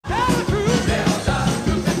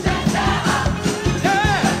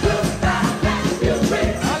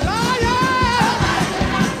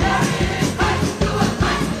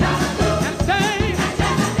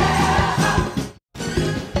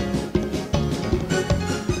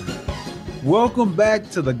Welcome back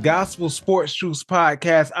to the Gospel Sports Truths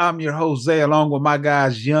Podcast. I'm your host, Zay, along with my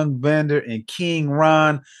guys, Young Vander and King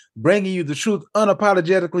Ron, bringing you the truth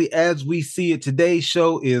unapologetically as we see it. Today's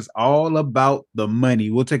show is all about the money.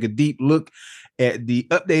 We'll take a deep look at the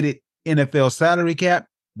updated NFL salary cap,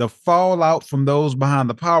 the fallout from those behind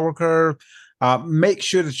the power curve. Make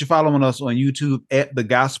sure that you're following us on YouTube at the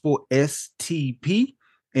Gospel STP.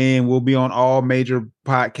 And we'll be on all major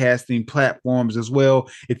podcasting platforms as well.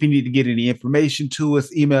 If you need to get any information to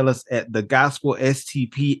us, email us at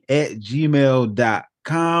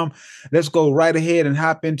thegospelstp@gmail.com. Let's go right ahead and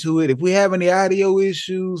hop into it. If we have any audio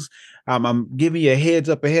issues, I'm giving you a heads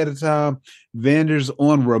up ahead of time. Vander's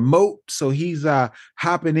on remote, so he's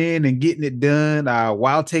hopping in and getting it done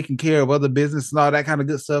while taking care of other business and all that kind of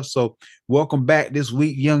good stuff. So welcome back this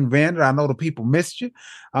week, young Vander. I know the people missed you.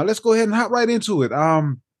 Let's go ahead and hop right into it.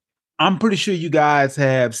 I'm pretty sure you guys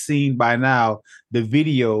have seen by now the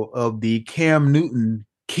video of the Cam Newton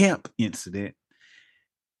camp incident.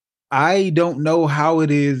 I don't know how it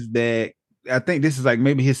is that I think this is like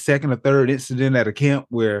maybe his second or third incident at a camp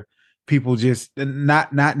where people just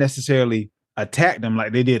not necessarily attacked him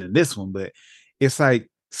like they did in this one, but it's like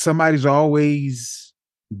somebody's always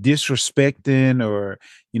disrespecting or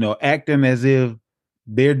acting as if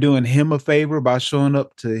they're doing him a favor by showing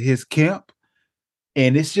up to his camp.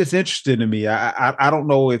 And it's just interesting to me. I don't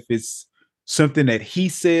know if it's something that he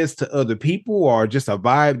says to other people or just a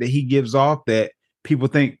vibe that he gives off that people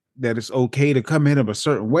think that it's okay to come at him a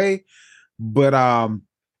certain way. But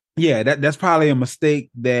yeah, that's probably a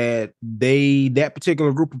mistake that that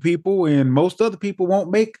particular group of people and most other people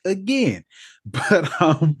won't make again. But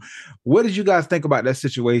what did you guys think about that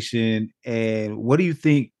situation? And what do you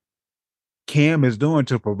think Cam is doing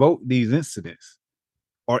to provoke these incidents?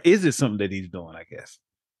 Or is it something that he's doing, I guess?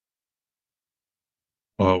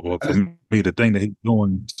 Well, for me, the thing that he's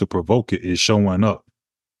doing to provoke it is showing up.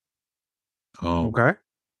 Okay.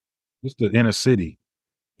 It's the inner city.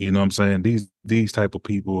 You know what I'm saying? These type of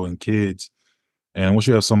people and kids. And once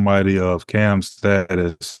you have somebody of Cam's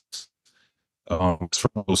status, from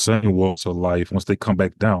those same walks of life, once they come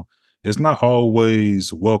back down, it's not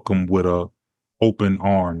always welcome with a open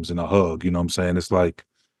arms and a hug. You know what I'm saying? It's like,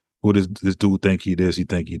 who does this dude think he this? He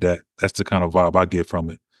think he that? That's the kind of vibe I get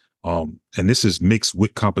from it. And this is mixed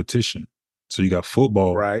with competition. So you got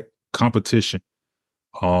football right competition,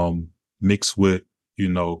 mixed with,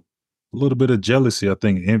 a little bit of jealousy, I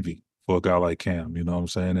think, envy for a guy like Cam, you know what I'm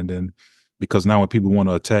saying? And then because now when people want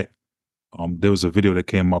to attack, there was a video that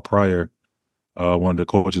came up prior. One of the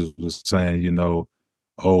coaches was saying,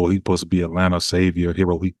 oh, he's supposed to be Atlanta savior,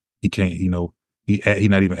 hero. He can't, he not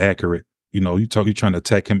even accurate. You're trying to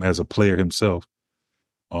attack him as a player himself.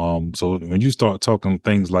 So when you start talking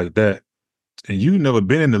things like that, and you never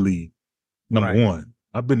been in the league, number one,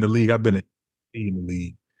 I've been in the league, I've been in the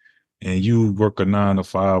league, and you work a 9 to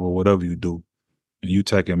 5 or whatever you do, and you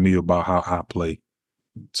attacking me about how I play.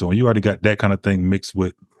 So when you already got that kind of thing mixed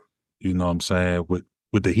with, you know what I'm saying, with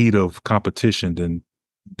the heat of competition, then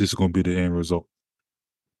this is going to be the end result.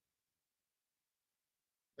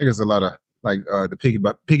 I think there's a lot of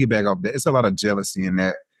the piggyback off that. It's a lot of jealousy in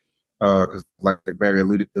that. Like Barry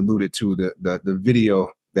alluded to the video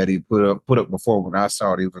that he put up before when I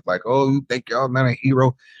saw it, he was like, "Oh, you think y'all not a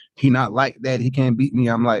hero? He not like that. He can't beat me."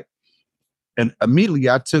 I'm like, and immediately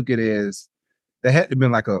I took it as there had to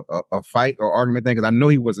been like a fight or argument thing because I know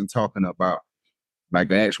he wasn't talking about like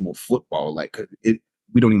the actual football. Like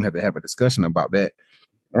we don't even have to have a discussion about that,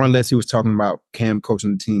 or unless he was talking about Cam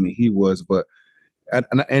coaching the team and he was, but. And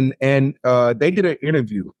they did an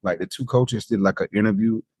interview, like the two coaches did like an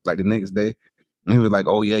interview like the next day. And he was like,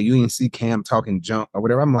 "Oh yeah, you didn't see Cam talking junk or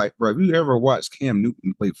whatever." I'm like, "Bro, have you ever watched Cam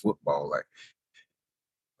Newton play football? Like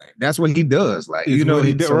that's what he does. Like, he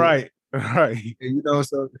did. So, right.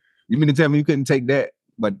 So you mean to tell me you couldn't take that?"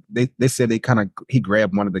 But they said he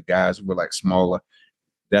grabbed one of the guys who were like smaller.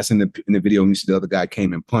 That's in the video. And you see the other guy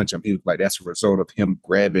came and punched him. He was like, that's a result of him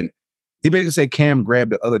grabbing. He basically said Cam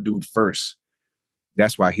grabbed the other dude first.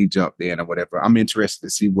 That's why he jumped in or whatever. I'm interested to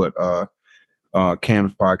see what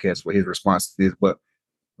Cam's podcast, what his response is. But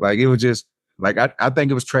like it was just like I think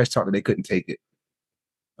it was trash talk that they couldn't take it.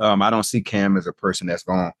 I don't see Cam as a person that's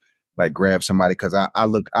gonna like grab somebody because I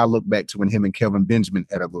look back to when him and Kelvin Benjamin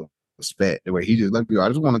had a little spat the way he just looked. I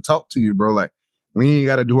just want to talk to you, bro. Like we ain't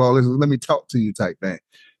got to do all this. Let me talk to you, type thing.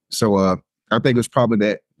 So I think it was probably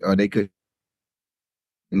that they couldn't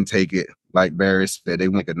take it. Like Barry said, they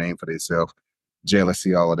make a name for themselves.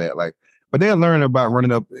 Jealousy, all of that. Like, but they'll learn about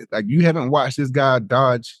running up. Like, you haven't watched this guy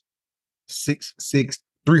dodge 6'6",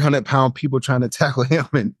 300-pound people trying to tackle him,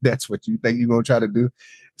 and that's what you think you're gonna try to do.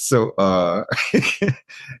 So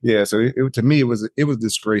yeah, so to me it was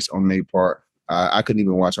disgrace on their part. I couldn't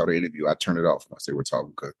even watch all the interview. I turned it off once they were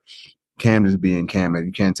talking because Cam is being Cam, and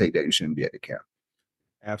you can't take that. You shouldn't be at the Cam.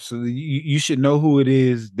 Absolutely. You should know who it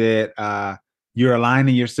is that you're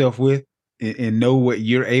aligning yourself with and know what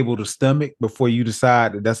you're able to stomach before you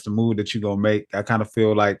decide that that's the move that you're going to make. I kind of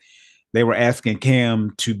feel like they were asking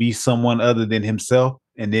Cam to be someone other than himself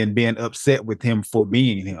and then being upset with him for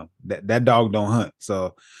being him. That dog don't hunt.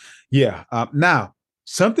 So, yeah. Now,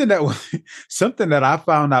 something that was something that I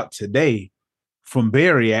found out today from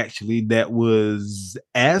Barry actually that was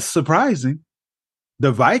as surprising.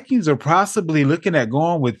 The Vikings are possibly looking at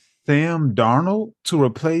going with Sam Darnold to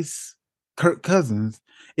replace Kirk Cousins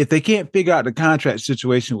if they can't figure out the contract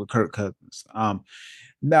situation with Kirk Cousins.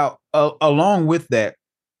 Now, along with that,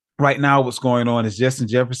 right now, what's going on is Justin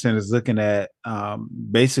Jefferson is looking at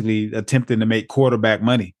basically attempting to make quarterback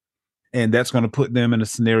money. And that's going to put them in a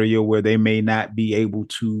scenario where they may not be able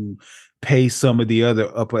to pay some of the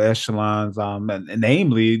other upper echelons. And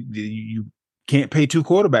namely, you can't pay two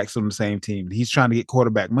quarterbacks on the same team. He's trying to get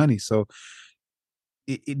quarterback money. So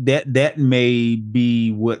that may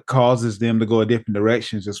be what causes them to go a different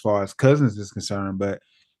directions as far as Cousins is concerned. But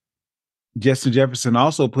Justin Jefferson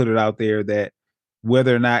also put it out there that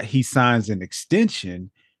whether or not he signs an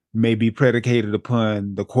extension may be predicated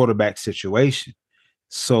upon the quarterback situation.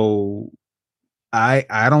 So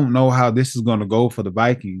I don't know how this is going to go for the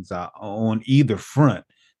Vikings on either front.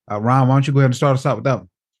 Ron, why don't you go ahead and start us out with that one?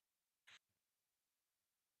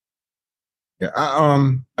 Yeah,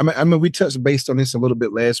 I mean, we touched based on this a little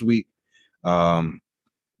bit last week, and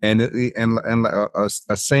a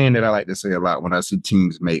saying that I like to say a lot when I see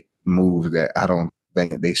teams make moves that I don't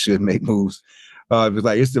think they should make moves. It's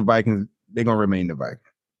like it's the Vikings; they're gonna remain the Vikings.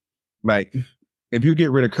 Like if you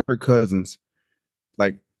get rid of Kirk Cousins,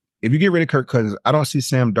 I don't see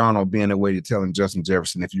Sam Darnold being a way to telling Justin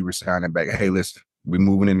Jefferson if you resign him back, hey, listen, we're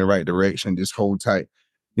moving in the right direction. Just hold tight.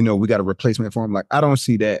 We got a replacement for him. Like I don't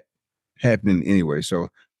see that happening anyway. So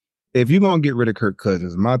if you're gonna get rid of Kirk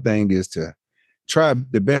Cousins, my thing is to try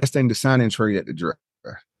the best thing to sign and trade at the draft,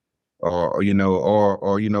 or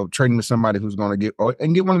trading with somebody who's gonna get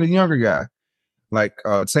and get one of the younger guys like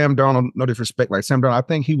Sam Darnold. No disrespect, like Sam Darnold, I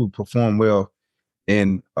think he would perform well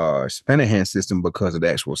in Shanahan's system because of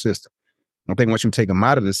the actual system. I think once you take him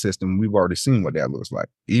out of the system, we've already seen what that looks like.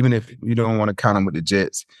 Even if you don't want to count him with the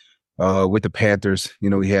Jets, with the Panthers,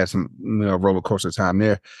 he had some roller coaster time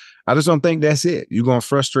there. I just don't think that's it. You're gonna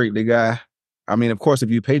frustrate the guy. I mean, of course,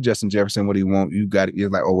 if you pay Justin Jefferson what he want, you're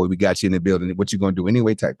like, oh well, we got you in the building. What you gonna do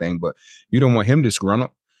anyway, type thing. But you don't want him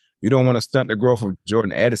disgruntled. You don't want to stunt the growth of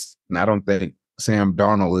Jordan Addison. And I don't think Sam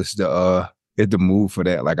Darnold is the move for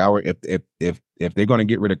that. Like if they're gonna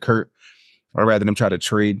get rid of Kurt, or rather them try to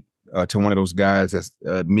trade to one of those guys that's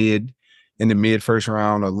in the mid first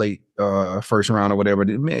round or late first round or whatever,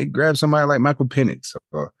 grab somebody like Michael Penix.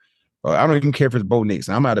 I don't even care if it's Bo Nix.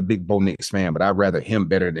 I'm not a big Bo Nix fan, but I'd rather him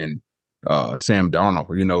better than Sam Darnold,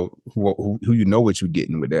 who what you're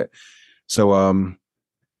getting with that. So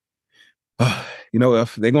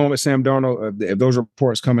if they're going with Sam Darnold, if those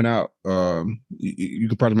reports coming out, you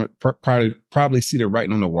could probably see the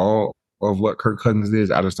writing on the wall of what Kirk Cousins is.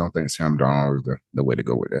 I just don't think Sam Darnold is the way to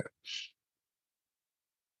go with that.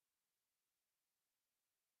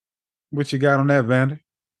 What you got on that, Vander?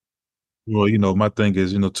 Well, my thing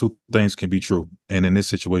is, two things can be true. And in this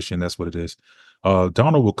situation, that's what it is.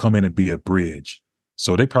 Donald will come in and be a bridge.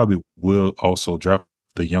 So they probably will also draft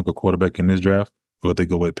the younger quarterback in this draft. Or they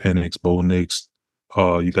go with Penix, Bo Nix.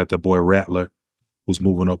 You got that boy Rattler, who's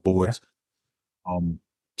moving up boards. Yeah.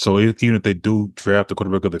 So even if they do draft the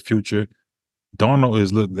quarterback of the future, Donald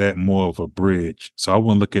is looked at more of a bridge. So I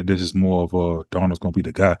wouldn't look at this as more of a Donald's going to be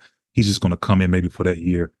the guy. He's just going to come in maybe for that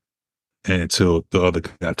year until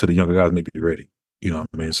the younger guys may be ready. You know what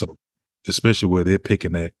I mean? So especially where they're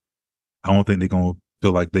picking that, I don't think they're going to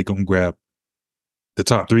feel like they're going to grab the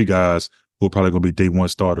top three guys who are probably going to be day one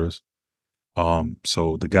starters.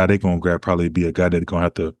 So the guy they're going to grab probably be a guy that's going to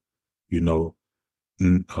have to,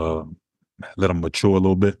 let him mature a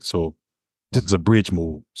little bit. So this is a bridge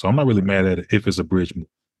move. So I'm not really mad at it if it's a bridge move.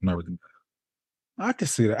 I'm not really mad. I can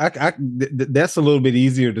see that. That's a little bit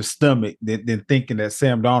easier to stomach than thinking that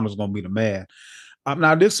Sam Darnold's going to be the man.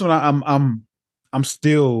 Now this one I'm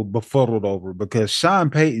still befuddled over because Sean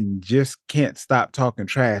Payton just can't stop talking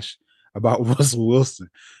trash about Russell Wilson,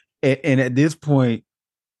 and at this point,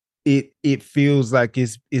 it feels like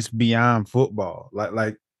it's beyond football.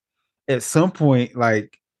 Like at some point,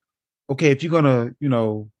 like okay, if you're gonna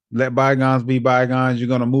let bygones be bygones, you're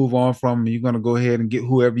gonna move on from them, you're gonna go ahead and get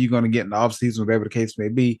whoever you're gonna get in the offseason, whatever the case may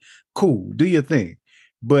be. Cool, do your thing.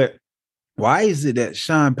 But why is it that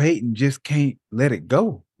Sean Payton just can't let it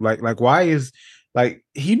go? Like why is like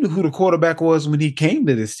he knew who the quarterback was when he came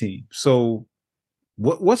to this team. So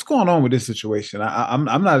what's going on with this situation? I'm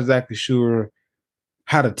not exactly sure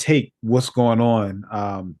how to take what's going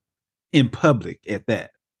on in public at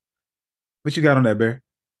that. What you got on that, Bear?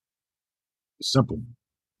 Simple.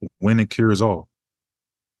 Winning cures all.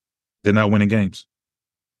 They're not winning games.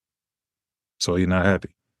 So you're not happy.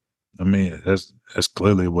 I mean, that's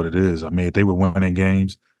clearly what it is. I mean, if they were winning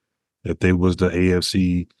games, if they was the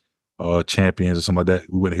AFC champions or something like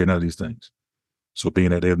that, we wouldn't hear none of these things. So being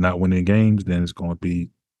that they're not winning games, then it's going to be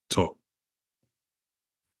talk.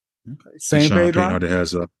 Okay. Same Sean page, Payton Ron? already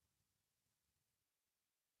has a.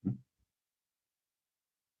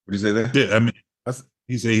 What you say there? Yeah, I mean,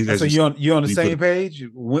 he said So you on the same page?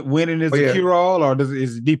 Winning is a cure all, or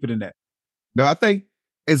is it deeper than that? No, I think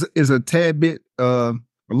it's a tad bit a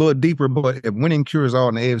little deeper, but if winning cures all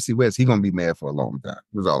in the AFC West, he's gonna be mad for a long time.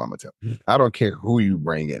 That's all I'm gonna tell you. I don't care who you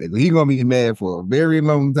bring in. He's gonna be mad for a very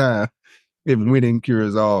long time if winning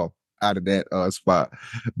cures all out of that spot.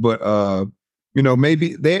 But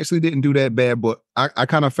maybe they actually didn't do that bad, but I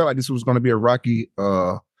kind of felt like this was gonna be a rocky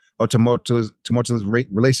or tumultuous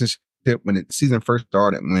relationship when the season first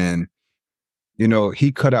started, when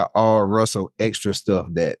he cut out all Russell extra stuff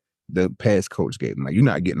that the past coach gave him. Like, you're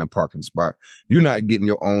not getting a parking spot. You're not getting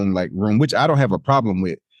your own like room, which I don't have a problem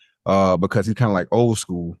with, because he's kind of like old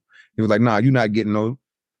school. He was like, nah, you're not getting no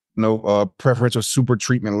preferential super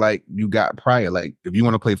treatment like you got prior. Like, if you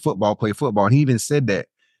want to play football, play football. And he even said that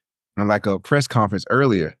in like a press conference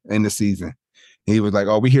earlier in the season. He was like,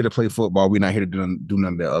 oh, we're here to play football. We're not here to do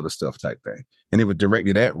none of that other stuff type thing. And it was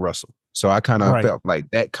directed at Russell. So I kind of felt like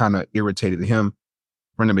that kind of irritated him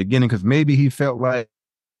from the beginning, because maybe he felt like,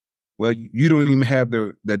 well, you don't even have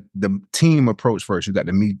the team approach first. You got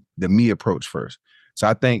the me approach first. So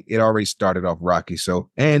I think it already started off rocky. So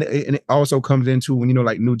and it also comes into when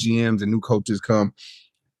like new GMs and new coaches come.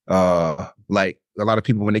 Like a lot of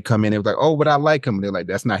people when they come in, they're like, oh, but I like him. And they're like,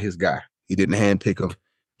 that's not his guy. He didn't handpick him.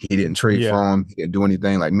 He didn't trade for him. He didn't do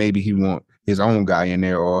anything. Like maybe he want his own guy in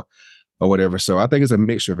there or whatever. So I think it's a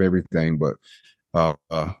mixture of everything. But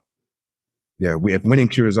if winning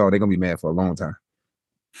cures all, they're gonna be mad for a long time.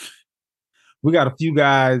 We got a few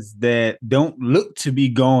guys that don't look to be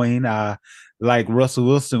going like Russell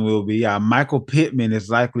Wilson will be. Michael Pittman is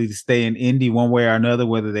likely to stay in Indy one way or another,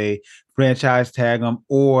 whether they franchise tag him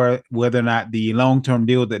or whether or not the long-term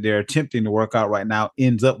deal that they're attempting to work out right now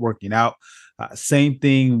ends up working out. Same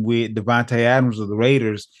thing with Devontae Adams of the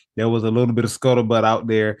Raiders. There was a little bit of scuttlebutt out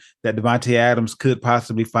there that Devontae Adams could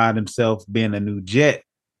possibly find himself being a new Jet,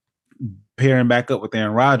 pairing back up with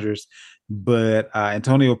Aaron Rodgers. But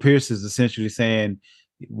Antonio Pierce is essentially saying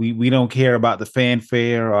we don't care about the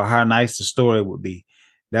fanfare or how nice the story would be.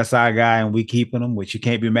 That's our guy, and we keeping him, which you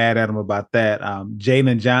can't be mad at him about that.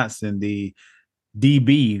 Jalen Johnson, the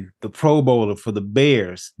DB, the Pro Bowler for the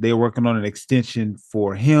Bears, they're working on an extension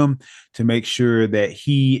for him to make sure that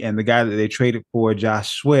he and the guy that they traded for,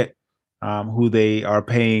 Josh Sweat, who they are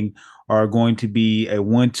paying, are going to be a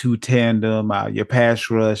 1-2 tandem. Your pass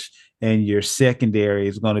rush and your secondary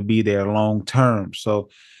is going to be there long term. So,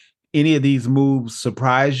 any of these moves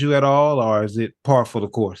surprise you at all, or is it par for the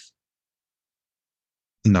course?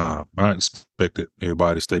 Nah, I expected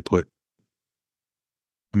everybody to stay put.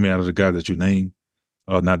 I mean, out of the guys that you named,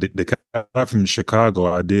 now the guy from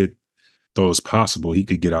Chicago, I did thought it was possible he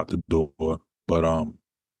could get out the door, but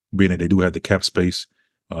being that they do have the cap space,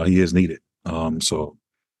 he is needed. So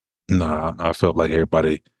nah, I felt like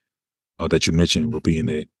everybody that you mentioned will be in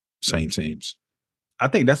the same teams. I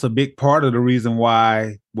think that's a big part of the reason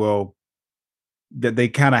why, that they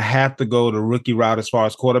kind of have to go the rookie route as far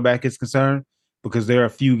as quarterback is concerned, because there are a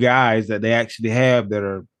few guys that they actually have that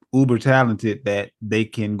are uber talented that they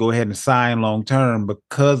can go ahead and sign long term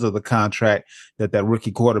because of the contract that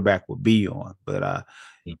rookie quarterback would be on. But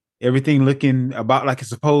everything looking about like it's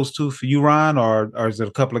supposed to for you, Ron, or is it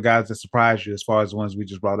a couple of guys that surprised you as far as the ones we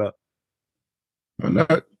just brought up?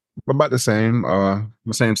 Not about the same.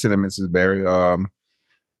 The same sentiments as Barry.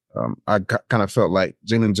 I kind of felt like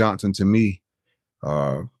Jalen Johnson to me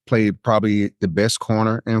played probably the best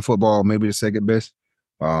corner in football, maybe the second best.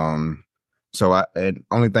 So and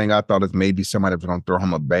only thing I thought is maybe somebody was going to throw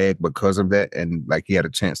him a bag because of that, and like he had a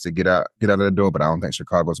chance to get out of the door, but I don't think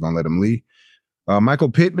Chicago's going to let him leave.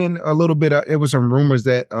 Michael Pittman, a little bit. It was some rumors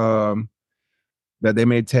that that they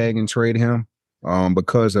may tag and trade him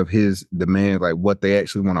because of his demand, like what they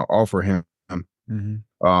actually want to offer him.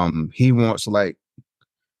 Mm-hmm. He wants like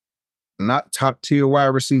not top tier wide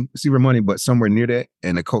receiver money, but somewhere near that.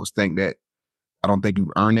 And the coach think that I don't think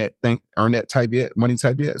you earn that money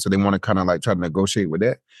type yet. So they want to kind of like try to negotiate with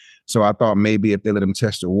that. So I thought maybe if they let him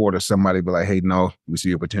test the water, somebody be like, hey, no, we see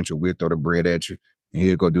your potential. We'll throw the bread at you and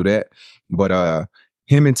he'll go do that. But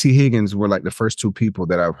him and T. Higgins were like the first two people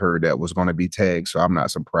that I've heard that was going to be tagged. So I'm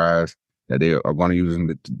not surprised that they are going to use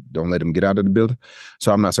them. Don't let them get out of the building.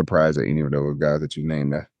 So I'm not surprised that any of those guys that you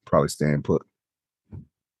named that probably staying put.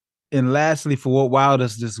 And lastly, for what wowed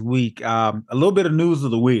us this week, a little bit of news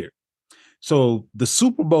of the weird. So the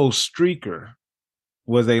Super Bowl streaker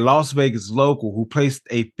was a Las Vegas local who placed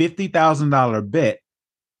a $50,000 bet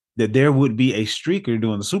that there would be a streaker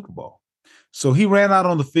during the Super Bowl. So he ran out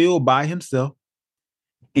on the field by himself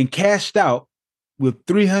and cashed out with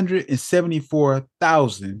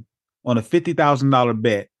 $374,000 on a $50,000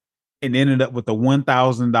 bet and ended up with a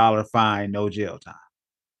 $1,000 fine, no jail time.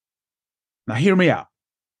 Now, hear me out.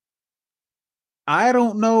 I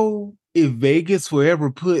don't know if Vegas will ever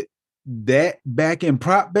put that back in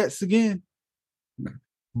prop bets again,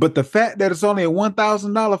 but the fact that it's only a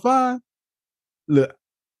 $1,000 fine, look,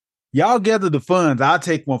 y'all gather the funds. I'll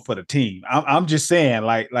take one for the team. I'm just saying,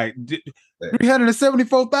 like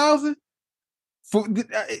 374,000.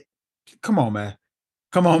 Come on, man.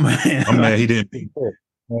 I'm mad he didn't put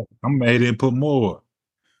more. I'm mad he didn't put more.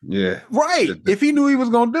 Yeah, right. If he knew he was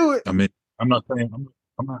gonna do it, I mean, I'm not saying I'm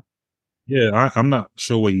not. Yeah, I'm not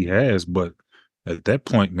sure what he has, but at that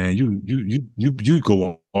point, man, you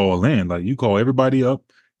go all in. Like you call everybody up.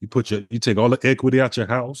 You take all the equity out your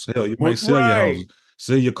house. Hell, you might sell your house,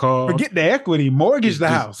 sell your car. Forget the equity, mortgage the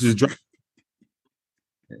house. Just drop.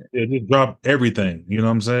 Yeah, just drop everything. You know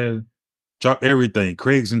what I'm saying? Drop everything.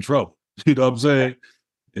 Craig's in trouble. You know what I'm saying?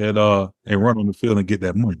 And run on the field and get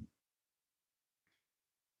that money.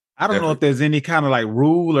 I don't know if there's any kind of like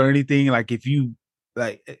rule or anything. Like if you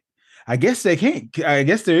like, I guess they can't. I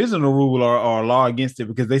guess there isn't a rule or a law against it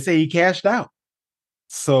because they say he cashed out.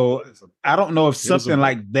 So I don't know if something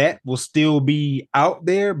like that will still be out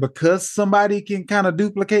there because somebody can kind of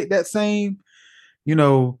duplicate that same,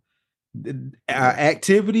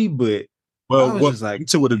 activity. But what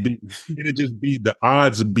would it be? It'd just be the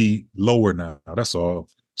odds would be lower now. That's all.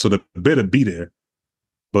 So the better be there,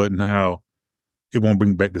 but now it won't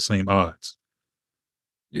bring back the same odds.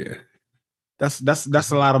 Yeah, that's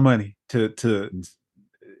a lot of money to.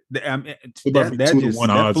 That just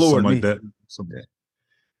odds or something like that.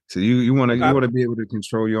 So you want to be able to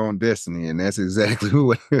control your own destiny, and that's exactly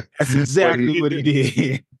what he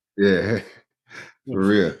did. Yeah, for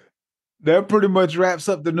real. That pretty much wraps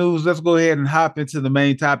up the news. Let's go ahead and hop into the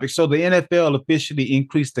main topic. So the NFL officially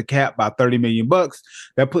increased the cap by $30 million.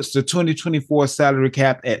 That puts the 2024 salary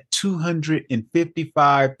cap at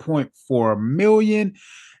 $255.4 million.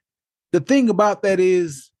 The thing about that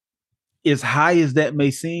is, as high as that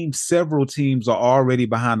may seem, several teams are already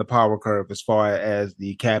behind the power curve as far as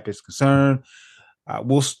the cap is concerned.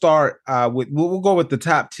 We'll start we'll go with the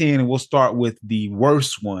top 10, and we'll start with the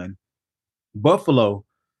worst one. Buffalo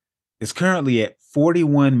is currently at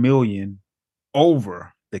 $41 million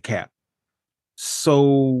over the cap.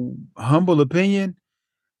 So, humble opinion,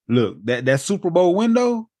 look, that Super Bowl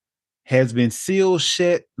window has been sealed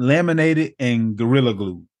shut, laminated, and gorilla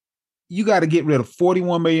glued. You got to get rid of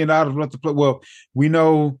 $41 million worth of play. Well, we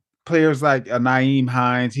know players like Nyheim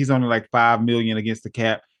Hines, he's only like $5 million against the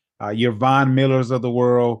cap. Your Von Millers of the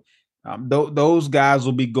world, those guys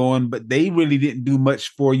will be going, but they really didn't do much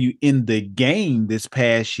for you in the game this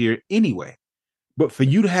past year anyway. But for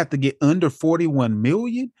you to have to get under $41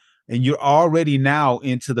 million, and you're already now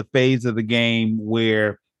into the phase of the game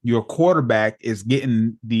where your quarterback is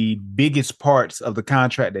getting the biggest parts of the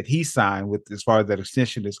contract that he signed with as far as that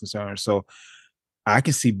extension is concerned. So I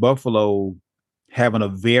can see Buffalo having a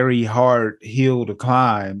very hard hill to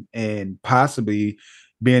climb and possibly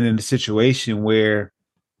being in a situation where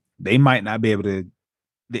they might not be able to.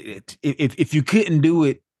 If you couldn't do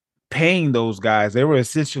it paying those guys, they were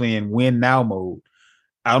essentially in win now mode.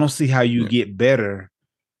 I don't see how you get better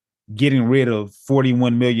getting rid of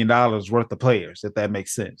 $41 million worth of players, if that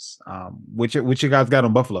makes sense. Which you guys got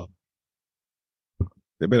on Buffalo?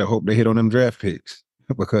 They better hope they hit on them draft picks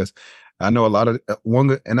because I know a lot of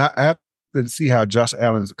and I have to see how Josh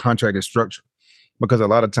Allen's contract is structured because a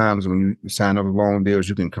lot of times when you sign up long deals,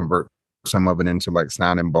 you can convert some of it into like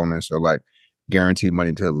signing bonus or like guaranteed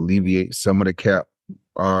money to alleviate some of the cap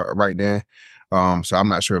right there. So I'm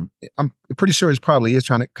not sure. I'm pretty sure it's probably is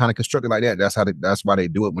trying to kind of construct it like that. That's why they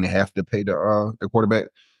do it when they have to pay the quarterback.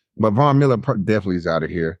 But Von Miller definitely is out of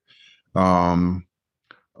here. What's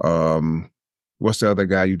the other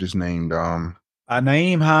guy you just named?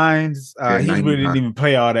 Nyheim Hines. He really didn't even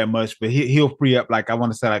play all that much, but he'll free up like I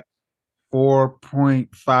want to say like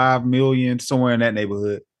 4.5 million, somewhere in that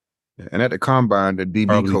neighborhood. And at the combine, the DB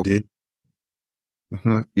Probably coach, did.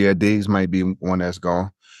 yeah, Diggs might be one that's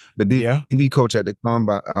gone. The DB coach at the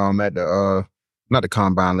combine, at the not the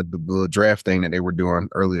combine, the draft thing that they were doing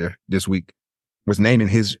earlier this week, was naming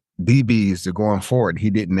his DBs to going forward. He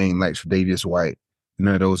didn't name like Tre'Davious White,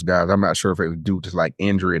 none of those guys. I'm not sure if it was due to like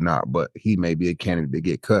injury or not, but he may be a candidate to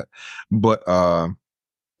get cut. But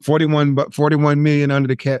 41 million under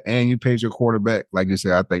the cap, and you paid your quarterback. Like you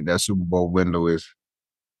said, I think that Super Bowl window is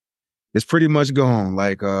pretty much gone.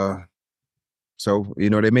 Like so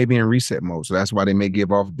they may be in reset mode, so that's why they may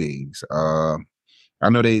give off Diggs. I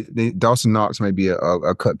know they Dawson Knox may be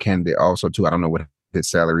a cut candidate also too. I don't know what his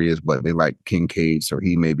salary is, but they like Kincaid, so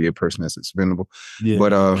he may be a person that's expendable. Yeah, but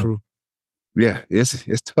true. Yeah, it's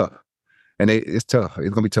tough, and it's tough. It's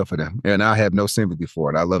gonna be tough for them, and I have no sympathy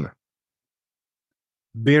for it. I love it.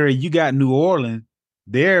 Barry, you got New Orleans.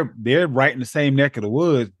 They're right in the same neck of the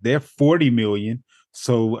woods. They're 40 million,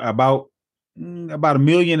 so about $1.5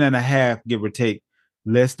 million, give or take,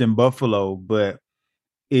 less than Buffalo. But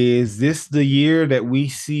is this the year that we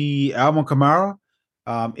see Alvin Kamara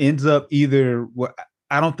ends up either? Well,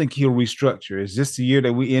 I don't think he'll restructure. Is this the year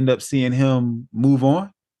that we end up seeing him move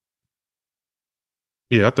on?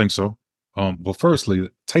 Yeah, I think so. But firstly,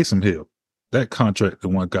 Taysom Hill, that contract, the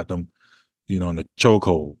one got them, in the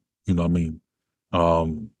chokehold. You know what I mean?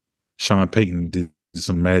 Sean Payton did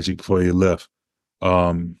some magic before he left.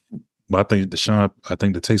 But I think the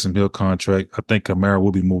Taysom Hill contract, I think Kamara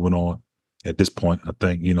will be moving on at this point. I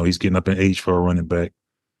think, he's getting up in age for a running back.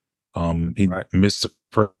 He missed the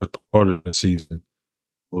first part of the season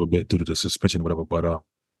a little bit due to the suspension or whatever. But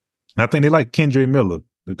I think they like Kendrick Miller,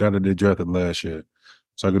 the guy that they drafted last year.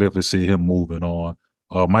 So I could definitely see him moving on.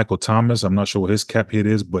 Michael Thomas, I'm not sure what his cap hit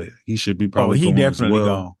is, but he should be probably he going definitely as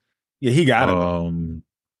well. Gone. Yeah, he got it.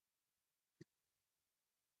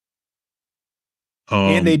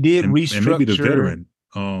 And they did restructure. And maybe the veteran.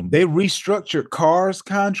 They restructured Carr's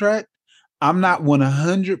contract. I'm not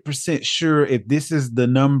 100% sure if this is the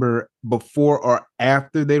number before or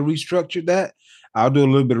after they restructured that. I'll do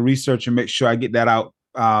a little bit of research and make sure I get that out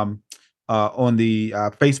on the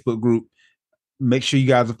Facebook group. Make sure you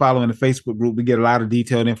guys are following the Facebook group. We get a lot of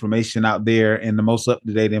detailed information out there and the most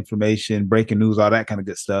up-to-date information, breaking news, all that kind of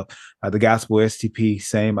good stuff. The Gospel STP,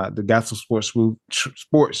 same, the Gospel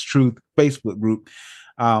Sports Truth Facebook group.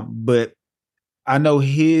 But I know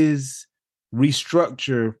his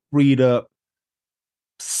restructure freed up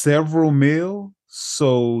several mil,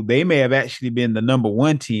 so they may have actually been the number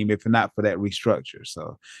one team if not for that restructure.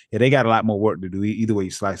 So yeah, they got a lot more work to do. Either way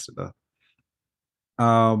you slice it up.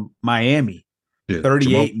 Miami,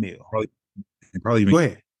 38 mil. Probably even. Go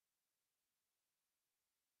ahead.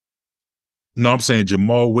 No, I'm saying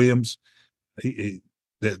Jamal Williams.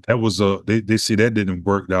 That was they see that didn't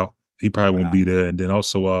work out. He probably won't be there. And then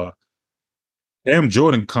also Cam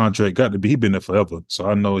Jordan contract got to be, he been there forever. So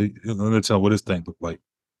I know let's tell what his thing look like.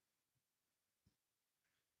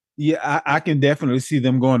 Yeah, I can definitely see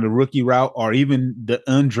them going the rookie route or even the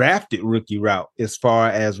undrafted rookie route as far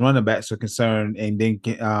as running backs are concerned, and then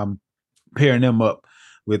pairing them up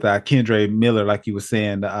with Kendrick Miller, like you were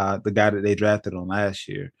saying, the guy that they drafted on last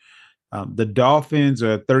year. The Dolphins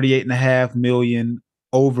are 38.5 million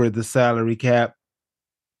over the salary cap.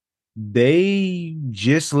 They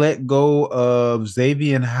just let go of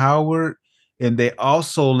Xavier Howard, and they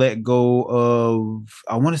also let go of,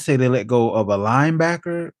 I want to say they let go of a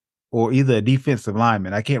linebacker or either a defensive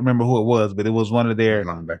lineman. I can't remember who it was, but it was one of their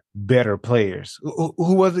better players. Who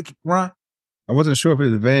was it, Ron? I wasn't sure if it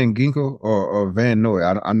was Van Ginkel or Van Noy.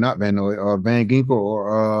 I'm not Van Noy or Van Ginkel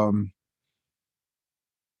or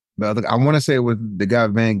the other. I want to say it was the guy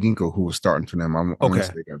Van Ginkel who was starting for them. I want to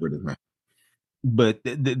say they got rid of him. But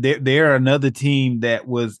they're another team that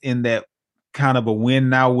was in that kind of a win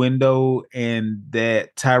now window, and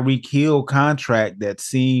that Tyreek Hill contract that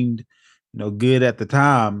seemed good at the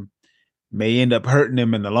time may end up hurting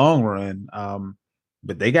them in the long run.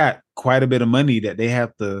 But they got quite a bit of money that they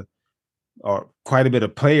have to, or quite a bit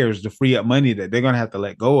of players to free up money that they're going to have to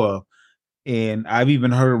let go of. And I've even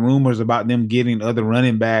heard rumors about them getting other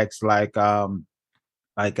running backs like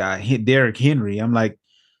Derrick Henry. I'm like,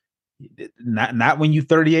 not when you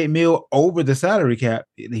 38 mil over the salary cap.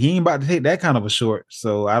 He ain't about to take that kind of a short.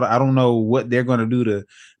 So I don't know what they're going to do to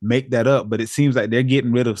make that up, but it seems like they're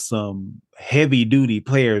getting rid of some heavy duty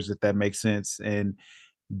players, if that makes sense. And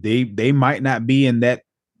they might not be in that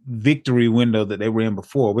victory window that they were in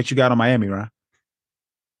before. What you got on Miami, Ryan?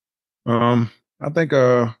 I think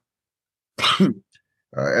at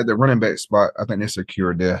the running back spot, I think they're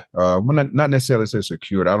secured there. Well, not necessarily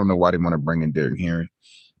secured. I don't know why they want to bring in Derrick Henry.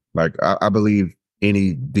 Like I believe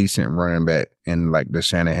any decent running back in like the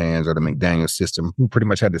Shanahan's or the McDaniel system, who pretty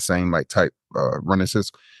much had the same like type running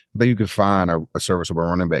system, that you could find a serviceable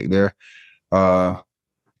running back there. Uh,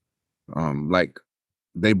 like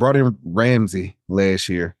they brought in Ramsey last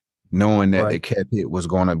year, knowing that the Right. cap hit was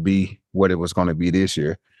going to be what it was going to be this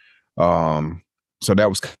year. So that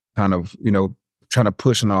was kind of trying to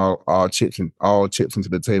push all chips into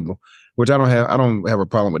the table, which I don't have a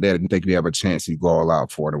problem with that. If you think you have a chance, you go all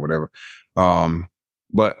out for it or whatever.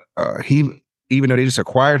 But he, even though they just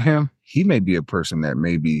acquired him, he may be a person that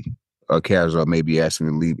may be a casual, maybe asking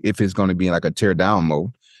to leave if it's going to be in like a tear down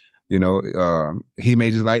mode. He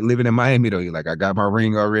may just like living in Miami though. He like, I got my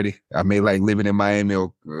ring already. I may like living in Miami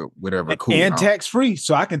or whatever. Cool. And tax free,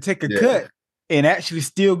 so I can take a cut and actually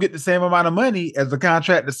still get the same amount of money as the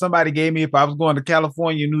contract that somebody gave me if I was going to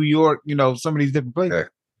California, New York, some of these different places.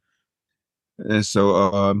 Yeah. And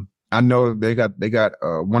so I know they got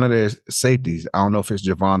one of their safeties. I don't know if it's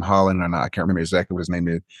Javon Holland or not. I can't remember exactly what his name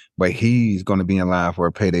is, but he's going to be in line for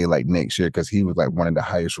a payday like next year because he was like one of the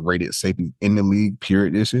highest rated safeties in the league,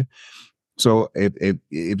 period, this year. So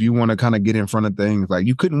if you want to kind of get in front of things, like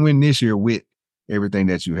you couldn't win this year with everything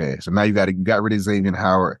that you had. So now you got rid of Xavier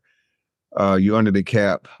Howard. You're under the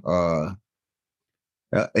cap. And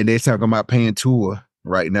they're talking about paying Tua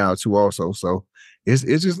right now too also. So it's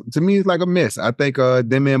just, to me, it's like a mess. I think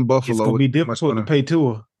them in Buffalo. It's gonna be difficult to pay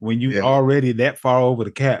Tua when you already that far over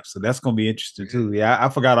the cap. So that's gonna be interesting too. Yeah, I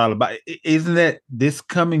forgot all about it. Isn't that this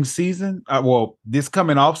coming season? This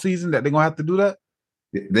coming off season that they're gonna have to do that?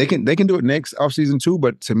 They can do it next off season too,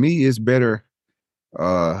 but to me, it's better.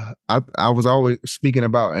 I was always speaking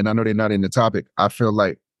about, and I know they're not in the topic. I feel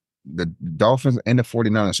like the Dolphins and the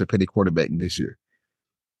 49ers should pay the quarterback this year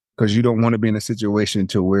because you don't want to be in a situation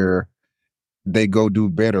to where they go do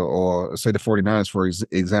better, or say the 49ers, for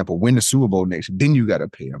example, win the Super Bowl next year, then you got to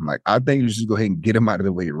pay them. Like, I think you should go ahead and get them out of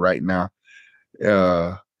the way right now.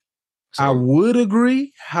 I would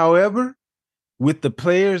agree. However, with the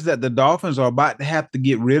players that the Dolphins are about to have to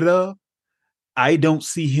get rid of, I don't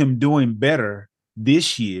see him doing better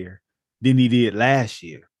this year than he did last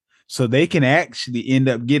year. So they can actually end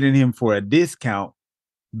up getting him for a discount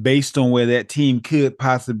based on where that team could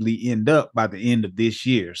possibly end up by the end of this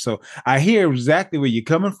year. So I hear exactly where you're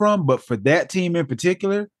coming from, but for that team in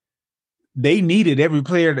particular, they needed every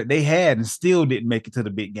player that they had and still didn't make it to the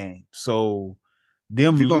big game. So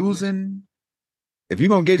them losing. If you're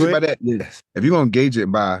going to gauge it by that, yes. If you're going to gauge it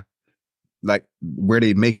by like where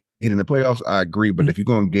they make it in the playoffs, I agree. But if you're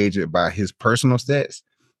going to gauge it by his personal stats,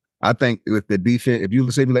 I think with the defense, if you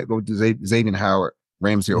let go to Xavier Howard,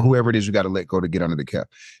 Ramsey, or whoever it is you got to let go to get under the cap,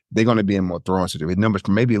 they're going to be in more throwing situations. Numbers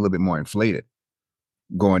maybe a little bit more inflated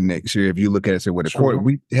going next year. If you look at it, say,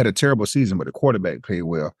 we had a terrible season, but the quarterback played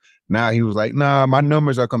well. Now he was like, nah, my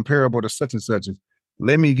numbers are comparable to such and such.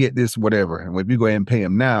 Let me get this whatever. And if you go ahead and pay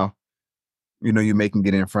him now, you may can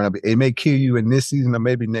get in front of it. It may kill you in this season or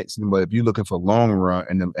maybe next season, but if you're looking for long run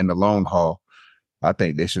and the long haul, I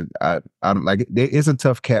think they should. I'm like, it's a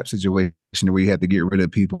tough cap situation where you have to get rid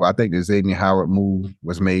of people. I think the Xavier Howard move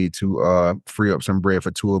was made to free up some bread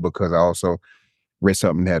for Tua, because I also read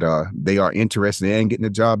something that they are interested in getting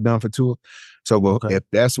the job done for Tua. So if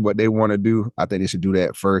that's what they want to do, I think they should do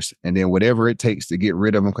that first, and then whatever it takes to get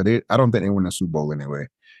rid of them, because I don't think they win a Super Bowl anyway.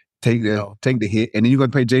 Take the hit, and then you're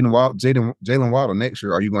going to pay Jalen Waddle next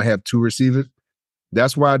year. Are you going to have two receivers?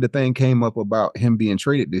 That's why the thing came up about him being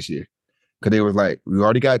traded this year. Because they was like, we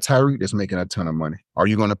already got Tyreek that's making a ton of money. Are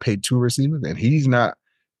you going to pay two receivers? And he's not,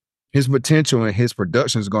 his potential and his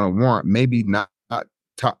production is going to warrant maybe not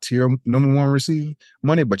top tier number one receiver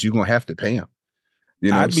money, but you're going to have to pay him.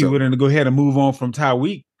 I'd be willing to go ahead and move on from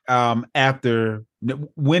Tyreek after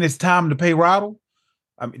when it's time to pay Waddle.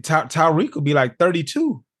 I mean, Tyreek will be like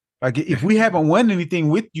 32. Like, if we haven't won anything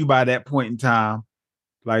with you by that point in time,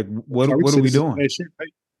 like what are we doing?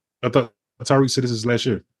 I thought Tyreek said this is last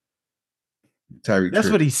year. That's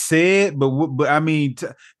what he said, but I mean,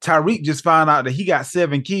 Tyreek just found out that he got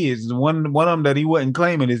 7 kids. One of them that he wasn't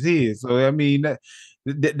claiming is his. So I mean,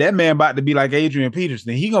 that man about to be like Adrian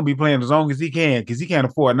Peterson. He gonna be playing as long as he can because he can't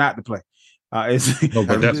afford not to play.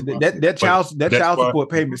 That child support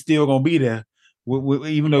payment still gonna be there,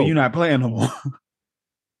 even though you're not playing no more.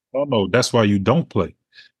 Oh no, that's why you don't play,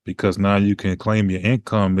 because now you can claim your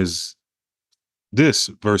income is this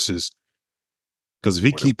versus. Because if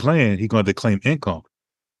he keep playing, he's going to claim income.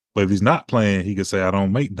 But if he's not playing, he can say, I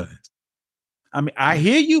don't make nothing. I mean, I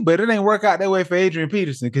hear you, but it ain't work out that way for Adrian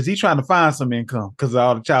Peterson because he's trying to find some income because of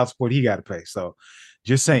all the child support he got to pay. So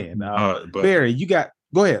just saying. Barry,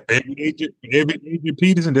 go ahead. Every Adrian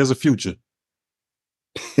Peterson, there's a future.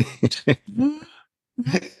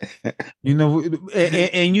 You know,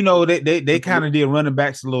 and you know they kind of did running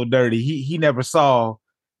backs a little dirty. He never saw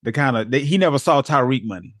he never saw Tyreek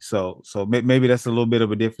money. So maybe that's a little bit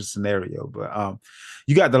of a different scenario. But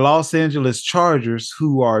you got the Los Angeles Chargers,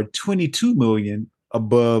 who are 22 million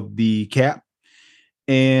above the cap,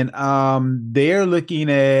 and they're looking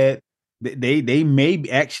at they may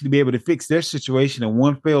actually be able to fix their situation in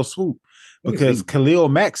one fell swoop, because Khalil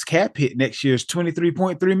Mack's cap hit next year is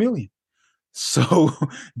 23.3 million. So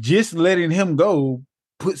just letting him go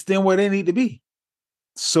puts them where they need to be.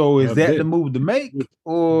 So is that the move to make,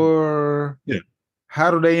 or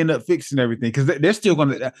how do they end up fixing everything? Because they're still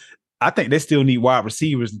going to. I think they still need wide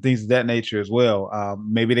receivers and things of that nature as well.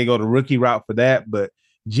 Maybe they go the rookie route for that, but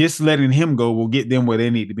just letting him go will get them where they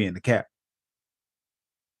need to be in the cap.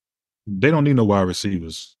 They don't need no wide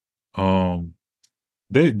receivers.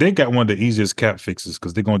 They got one of the easiest cap fixes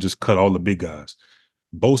because they're gonna just cut all the big guys.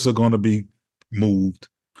 Bosa gonna be moved.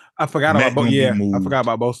 I forgot about Bosa. Yeah, I forgot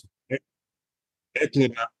about Bosa.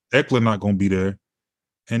 Eckler not gonna be there,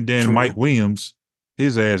 and then True. Mike Williams,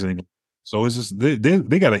 his ass ain't. So it's just they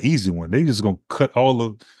got an easy one. They just gonna cut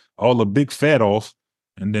all the big fat off,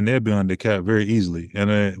 and then they'll be on the cap very easily.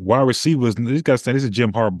 And wide receivers, these guys say this is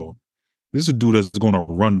Jim Harbaugh. This is a dude that's gonna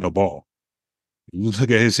run the ball. You look at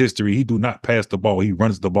his history; he do not pass the ball; he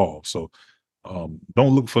runs the ball. So don't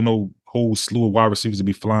look for no whole slew of wide receivers to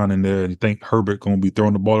be flying in there and you think Herbert gonna be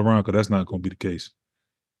throwing the ball around, because that's not gonna be the case.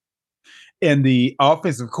 And the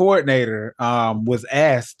offensive coordinator was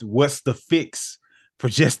asked, "What's the fix for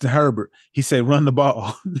Justin Herbert?" He said, "Run the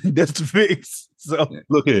ball." That's the fix. So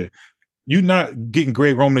look here, you not getting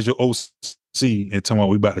Greg Roman as your OC and telling me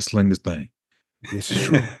we about to sling this thing. This is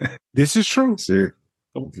true. This is true. Sure.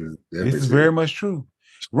 This is very much true.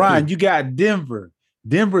 Ryan, you got Denver.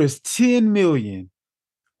 Denver is 10 million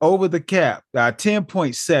over the cap,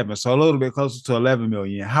 10.7, so a little bit closer to 11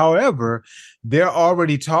 million. However, they're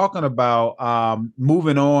already talking about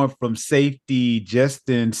moving on from safety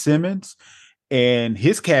Justin Simmons, and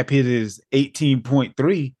his cap hit is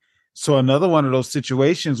 18.3. So another one of those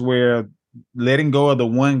situations where letting go of the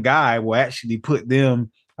one guy will actually put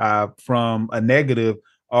them from a negative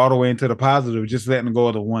all the way into the positive, just letting go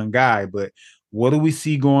of the one guy. But what do we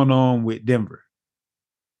see going on with Denver?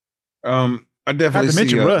 I definitely not to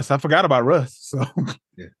mention Russ. I forgot about Russ. So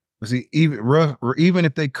yeah, but see, even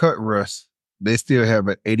if they cut Russ, they still have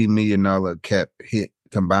an $80 million cap hit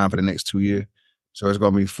combined for the next 2 years. So it's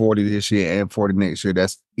going to be 40 this year and 40 next year.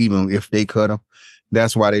 That's even if they cut him.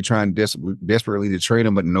 That's why they're trying desperately to trade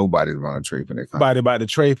him, but nobody's going to trade for that contract. Nobody about to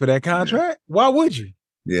trade for that contract? Yeah. Why would you?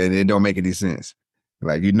 Yeah, it don't make any sense.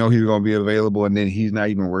 Like, he's going to be available, and then he's not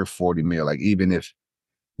even worth 40 mil. Like, even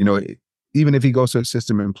if he goes to a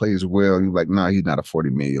system and plays well, you're like, nah, he's not a 40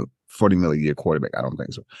 million a year quarterback. I don't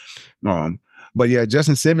think so. But yeah,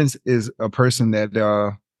 Justin Simmons is a person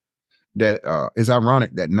that is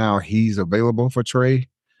ironic that now he's available for trade,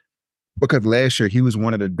 because last year he was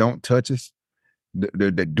one of the don't touches,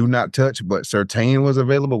 the do not touch, but Surtain was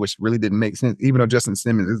available, which really didn't make sense, even though Justin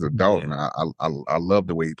Simmons is a dog. Yeah. I love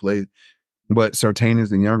the way he played, but Surtain is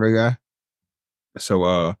the younger guy. So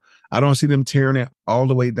I don't see them tearing it all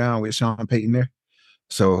the way down with Sean Payton there.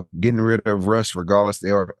 So getting rid of Russ, regardless, I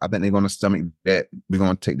think they're going to stomach that. We're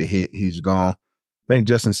going to take the hit. He's gone. I think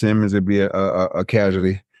Justin Simmons would be a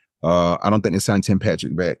casualty. I don't think they signed Tim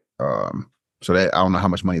Patrick back. So that, I don't know how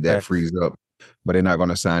much money that frees up, but they're not going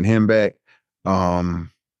to sign him back. And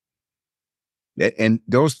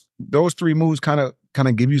those three moves kind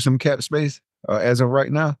of give you some cap space as of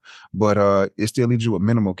right now, but it still leaves you with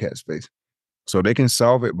minimal cap space. So they can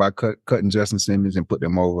solve it by cutting Justin Simmons and put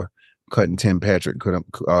them over, cutting Tim Patrick,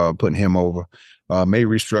 putting him over. May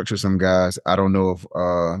restructure some guys. I don't know if,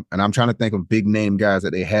 and I'm trying to think of big name guys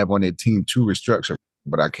that they have on their team to restructure,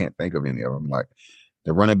 but I can't think of any of them. Like,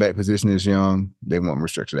 the running back position is young. They won't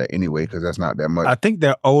restructure that anyway because that's not that much. I think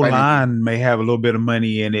their O-line may have a little bit of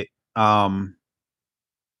money in it. I'm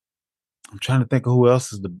trying to think of who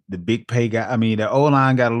else is the big pay guy. I mean, the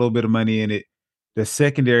O-line got a little bit of money in it. The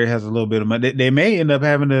secondary has a little bit of money. They may end up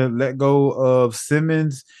having to let go of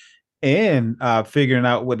Simmons and figuring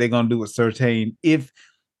out what they're going to do with Surtain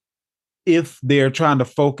if they're trying to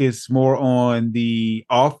focus more on the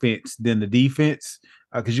offense than the defense,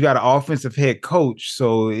 because you got an offensive head coach.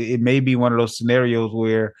 So it may be one of those scenarios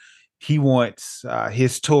where he wants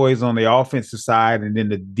his toys on the offensive side, and then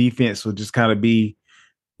the defense will just kind of be,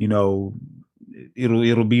 it'll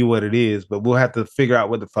be what it is. But we'll have to figure out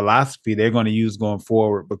what the philosophy they're going to use going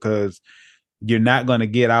forward, because you're not going to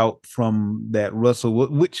get out from that Russell,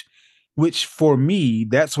 which for me,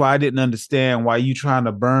 that's why I didn't understand why you trying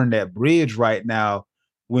to burn that bridge right now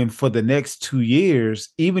when for the next 2 years,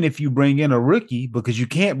 even if you bring in a rookie, because you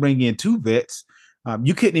can't bring in two vets,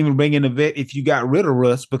 you couldn't even bring in a vet if you got rid of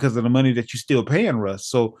Russ because of the money that you're still paying Russ.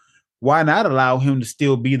 So why not allow him to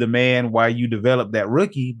still be the man while you develop that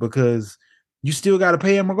rookie? Because you still got to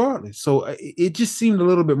pay him regardless. So it just seemed a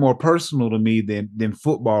little bit more personal to me than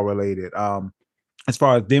football related. As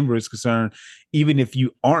far as Denver is concerned, even if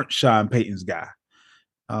you aren't Sean Payton's guy.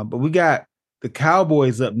 But we got the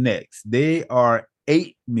Cowboys up next. They are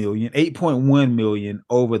 8.1 million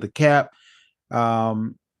over the cap.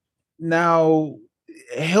 Now,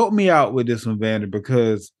 help me out with this one, Vander,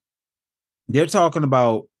 because they're talking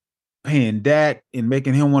about paying Dak and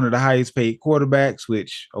making him one of the highest paid quarterbacks,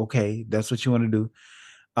 which, okay, that's what you want to do.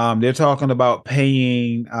 They're talking about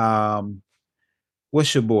paying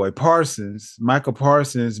what's your boy Parsons, Michael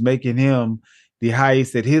Parsons, making him the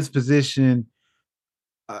highest at his position.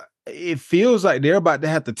 It feels like they're about to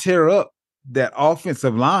have to tear up that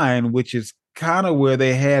offensive line, which is kind of where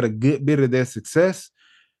they had a good bit of their success.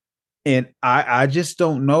 And I just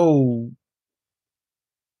don't know.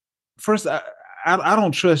 First, I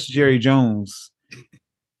don't trust Jerry Jones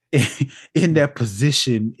in that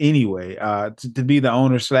position anyway, to be the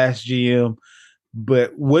owner / GM.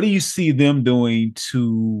 But what do you see them doing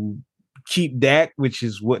to keep Dak, which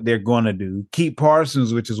is what they're going to do, keep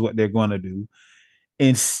Parsons, which is what they're going to do,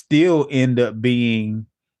 and still end up being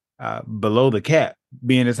below the cap,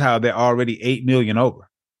 being as how they're already 8 million over?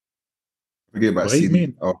 Forget about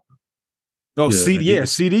CD.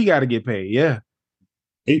 CD got to get paid. Yeah.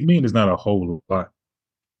 8 million is not a whole lot.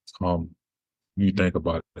 When you think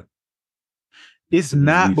about it. It's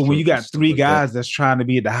not, but when you got three guys that's trying to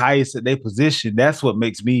be the highest at their position, that's what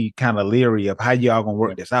makes me kind of leery of how y'all gonna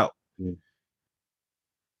work this out. Yeah.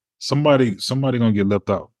 Somebody gonna get left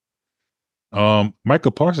out.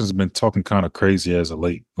 Michael Parsons has been talking kind of crazy as of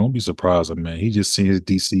late. Don't be surprised, man. He just seen his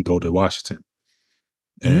DC go to Washington,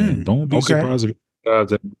 and don't be surprised if guys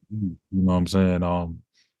that, you know what I'm saying.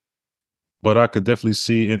 But I could definitely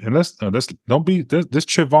see, and let's don't be this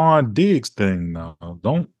Trevon Diggs thing now.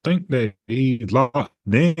 Don't think that he's locked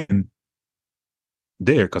in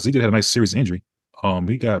there because he did have a nice serious injury.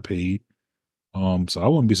 He got paid. So I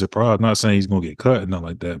wouldn't be surprised. Not saying he's gonna get cut and nothing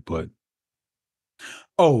like that, but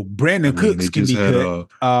Brandon Cooks can be cut.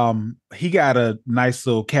 He got a nice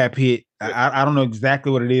little cap hit. I don't know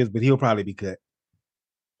exactly what it is, but he'll probably be cut.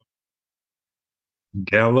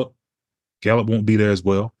 Gallup won't be there as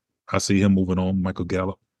well. I see him moving on, Michael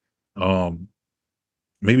Gallup.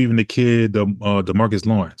 Maybe even the kid, DeMarcus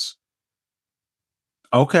Lawrence.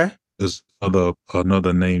 Okay. There's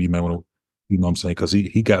another name you might want to, you know what I'm saying, because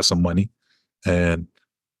he got some money, and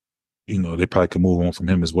they probably could move on from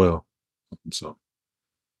him as well. So,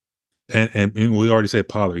 and we already said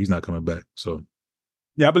Pollard, he's not coming back. So,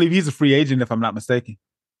 yeah, I believe he's a free agent if I'm not mistaken.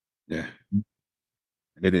 Yeah.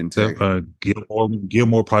 They didn't take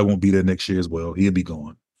Gilmore probably won't be there next year as well. He'll be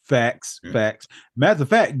gone. Facts. Matter of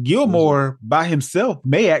fact, Gilmore by himself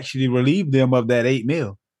may actually relieve them of that 8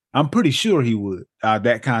 mil. I'm pretty sure he would.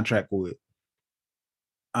 That contract would.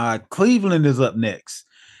 Cleveland is up next.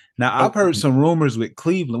 Now, I've heard some rumors with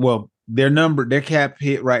Cleveland. Well, their cap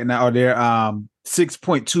hit right now, or their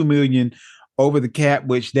 6.2 million over the cap,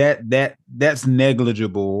 which that's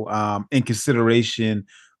negligible in consideration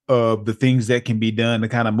of the things that can be done to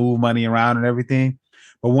kind of move money around and everything.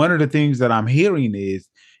 But one of the things that I'm hearing is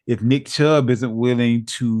if Nick Chubb isn't willing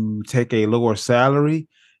to take a lower salary,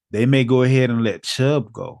 they may go ahead and let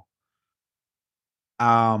Chubb go.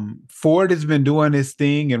 Ford has been doing this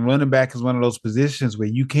thing, and running back is one of those positions where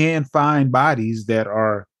you can find bodies that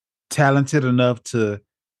are talented enough to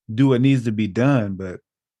do what needs to be done. But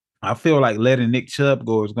I feel like letting Nick Chubb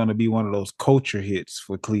go is going to be one of those culture hits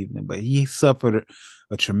for Cleveland. But he suffered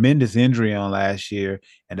a tremendous injury on last year,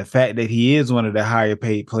 and the fact that he is one of the higher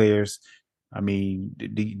paid players, I mean,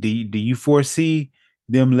 do you foresee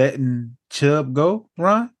them letting Chubb go,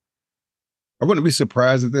 Ron? I wouldn't be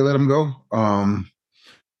surprised if they let him go,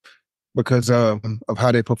 because of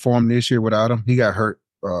how they performed this year without him. He got hurt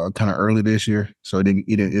kind of early this year, so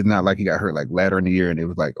it's not like he got hurt like later in the year, and it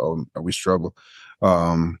was like, oh, we struggle.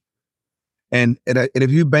 And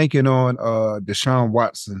if you banking on Deshaun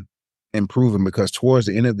Watson improving, because towards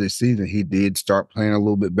the end of this season he did start playing a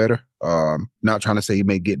little bit better. Not trying to say he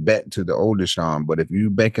may get back to the old Deshaun, but if you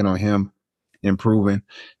banking on him improving,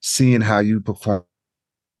 seeing how you perform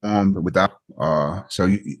without, so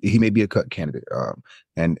he may be a cut candidate.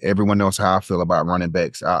 And everyone knows how I feel about running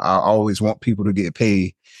backs. I always want people to get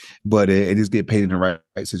paid, but it is get paid in the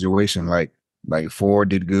right situation. Like Ford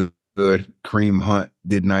did good. Kareem Hunt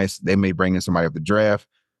did nice. They may bring in somebody of the draft.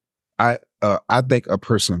 I think a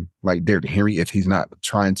person like Derrick Henry, if he's not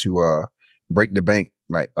trying to break the bank,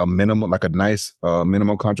 like a minimum, like a nice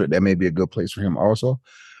minimum contract, that may be a good place for him also.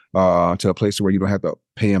 To a place where you don't have to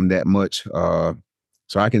pay him that much.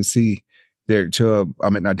 So I can see Nick Chubb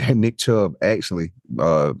actually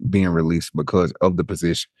being released because of the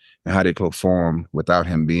position and how they perform without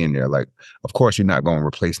him being there. Like, of course, you're not going to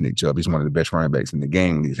replace Nick Chubb. He's one of the best running backs in the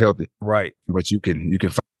game when he's healthy. Right. But you can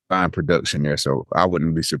find production there. So I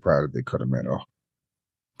wouldn't be surprised if they cut him at all.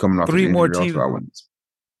 Coming off Three his more injury teams. also, I wouldn't.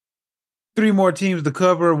 3 more teams to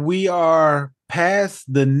cover. We are past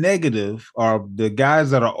the negative, or the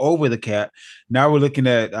guys that are over the cap. Now we're looking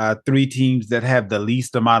at 3 teams that have the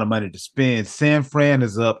least amount of money to spend. San Fran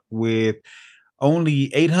is up with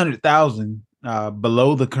only 800,000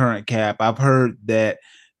 below the current cap. I've heard that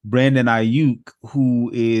Brandon Ayuk, who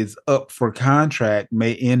is up for contract,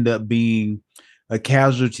 may end up being a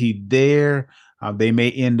casualty there. They may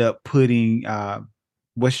end up putting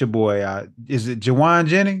what's your boy? Is it Jawan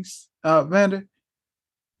Jennings, Vander?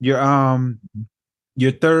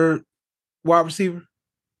 Your third wide receiver.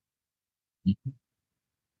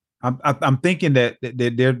 I'm thinking that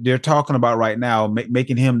they're talking about right now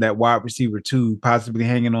making him that wide receiver 2, possibly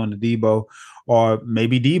hanging on to Debo, or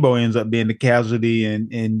maybe Debo ends up being the casualty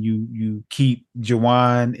and you keep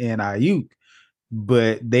Jawan and Ayuk.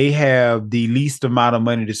 But they have the least amount of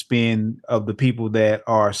money to spend of the people that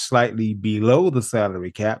are slightly below the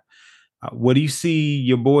salary cap. What do you see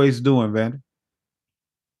your boys doing, Vander?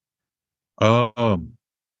 Well,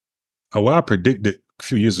 I predicted a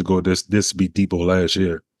few years ago this be Debo last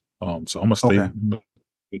year. So I'm gonna stay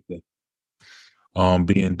with that.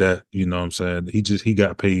 Being that, you know what I'm saying, he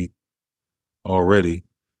got paid already,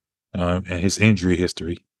 and his injury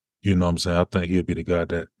history, you know what I'm saying, I think he'll be the guy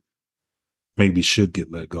that maybe should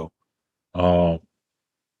get let go.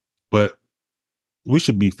 But we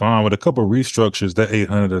should be fine with a couple of restructures. That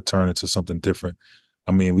 800 will turn into something different.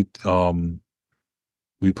 I mean, we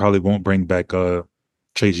probably won't bring back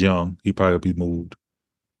Chase Young. He probably be moved.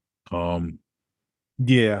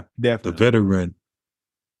 Yeah, definitely. The veteran,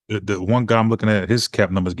 the one guy I'm looking at, his cap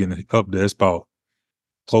number is getting up there. It's about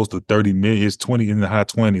close to 30 million. It's 20 in the high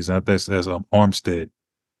 20s. And that's Armstead.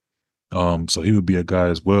 So he would be a guy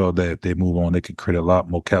as well that if they move on, they could create a lot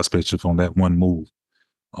more cap space just on that one move.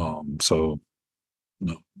 So, you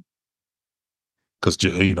know, because,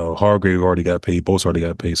 you know, Hargrave already got paid, Bosa already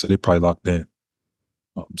got paid, so they probably locked in.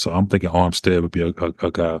 So I'm thinking Armstead would be a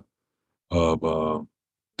guy of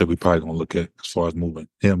that we probably gonna look at as far as moving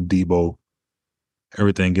him, Debo,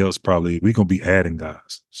 everything else. Probably we gonna be adding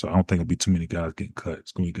guys, so I don't think it'll be too many guys getting cut.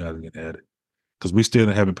 It's gonna be guys getting added because we still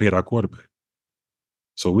haven't paid our quarterback,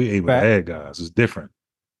 so we're able to add guys. It's different,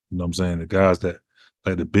 you know what I'm saying? The guys that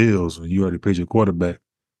like the Bills, when you already paid your quarterback,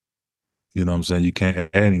 you know what I'm saying, you can't add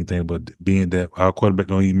anything. But being that our quarterback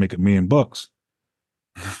don't even make $1 million,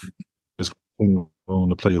 it's on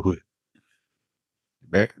to play with.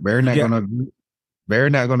 Barry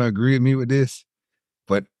not gonna agree with me with this,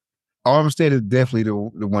 but Armstead is definitely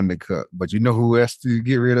the one to cut. But you know who else to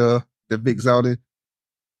get rid of the big Saudi?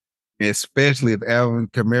 Especially if Alvin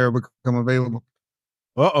Kamara become available.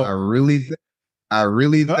 I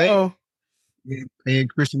really think paying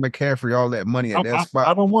Christian McCaffrey all that money at that spot.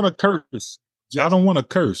 I don't want to curse. I don't want to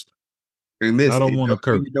curse. Listen, I don't want to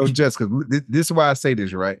curse. Just because this is why I say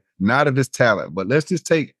this, right? Not of his talent, but let's just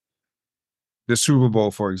take the Super Bowl,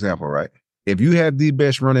 for example, right? If you have the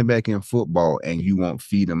best running back in football and you won't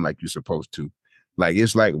feed him like you're supposed to, like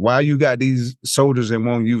it's like why you got these soldiers and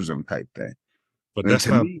won't use them type thing. But that's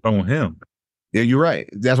not on him. Yeah, you're right.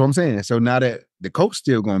 That's what I'm saying. So now that the coach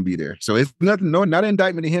still going to be there, so it's not an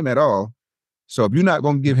indictment of him at all. So if you're not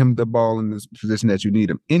going to give him the ball in this position that you need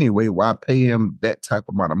him anyway, why pay him that type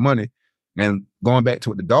of amount of money? And going back to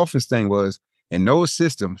what the Dolphins thing was, in those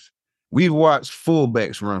systems, we've watched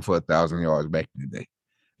fullbacks run for 1,000 yards back in the day.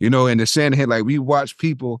 You know, in the Shanahan, like we watch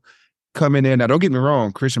people come in there. Now, don't get me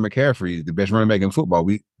wrong, Christian McCaffrey is the best running back in football.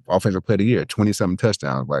 We offensive player of the year, 20-something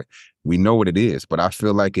touchdowns. Like we know what it is. But I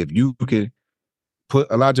feel like if you could put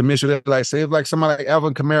Elijah Mitchell there, like say if like somebody like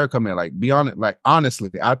Alvin Kamara come in, like be honest, like honestly,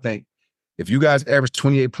 I think if you guys average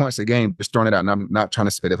 28 points a game, just throwing it out, and I'm not trying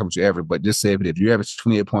to say that's how much you average, but just say if you average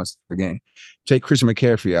 28 points a game, take Christian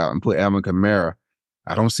McCaffrey out and put Alvin Kamara,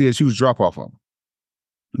 I don't see a huge drop off on him.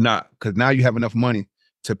 Not because now you have enough money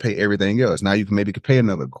to pay everything else. Now you can maybe pay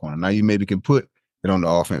another corner. Now you maybe can put it on the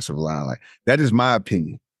offensive line. Like that is my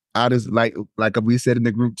opinion. I just like we said in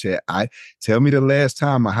the group chat. Tell me the last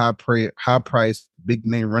time a high price big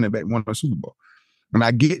name running back won a Super Bowl. And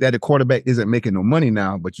I get that the quarterback isn't making no money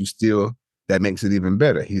now, but that makes it even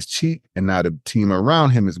better. He's cheap, and now the team around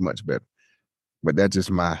him is much better. But that's just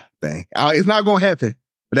my thing. It's not gonna happen,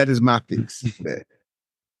 but that is my fix.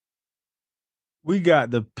 We got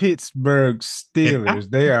the Pittsburgh Steelers.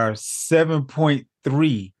 They are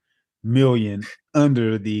 7.3 million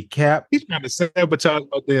under the cap. He's trying to sabotage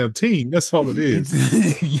my damn team. That's all it is.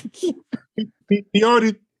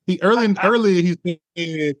 Earlier he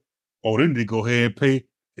said, "Oh, they need to go ahead and pay."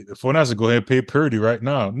 For us to go ahead and pay Purdy right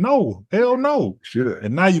now. No, hell no. Sure.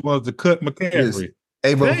 And now you want to cut McCaffrey. Yes.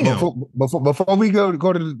 Hey, but before we go to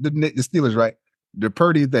the Steelers, right? The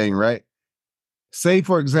Purdy thing, right? Say,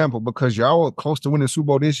 for example, because y'all are close to winning the Super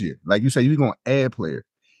Bowl this year, like you say, you're gonna add players.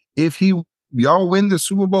 If y'all win the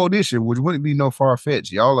Super Bowl this year, which wouldn't be no far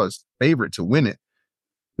fetched, y'all are favorite to win it.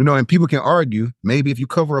 You know, and people can argue maybe if you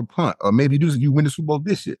cover a punt, or maybe you win the Super Bowl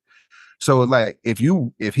this year. So, like, if he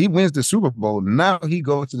wins the Super Bowl, now he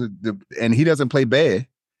goes to the and he doesn't play bad.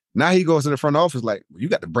 Now he goes to the front office like, you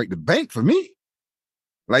got to break the bank for me.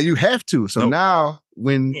 Like, you have to. So now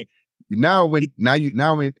when he got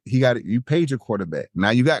it, you paid your quarterback.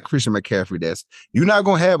 Now you got Christian McCaffrey. You're not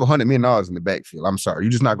gonna have $100 million in the backfield. I'm sorry,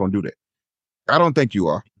 you're just not gonna do that. I don't think you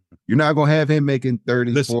are. You're not gonna have him making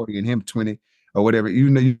 30, 40, and him 20 or whatever.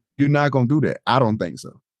 You know, you're not gonna do that. I don't think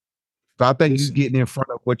so. So I think he's getting in front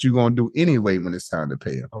of what you're gonna do anyway when it's time to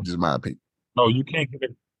pay him. Just my opinion. No, you can't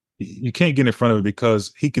get in front of it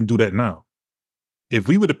because he can do that now. If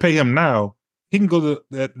we were to pay him now, he can go to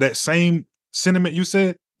that same sentiment you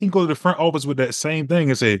said. He can go to the front office with that same thing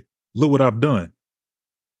and say, "Look what I've done.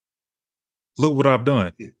 Look what I've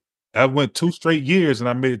done. I went 2 straight years and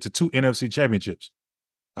I made it to 2 NFC championships.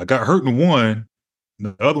 I got hurt in one.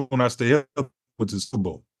 The other one I stayed up with the Super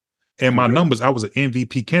Bowl. And my numbers, I was an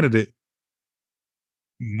MVP candidate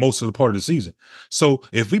most of the part of the season. So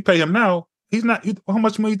if we pay him now, he's not. How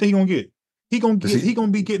much money you think he gonna get? He gonna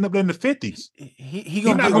be getting up there in the 50s. He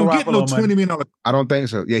not gonna get no $20 million. I don't think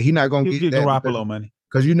so. Yeah, he's not gonna get that Garoppolo money.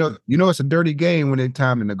 Because you know it's a dirty game when it's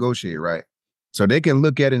time to negotiate, right? So they can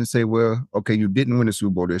look at it and say, well, okay, you didn't win the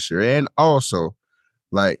Super Bowl this year. And also,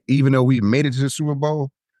 like, even though we made it to the Super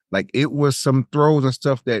Bowl, like, it was some throws and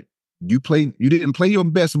stuff that you didn't play your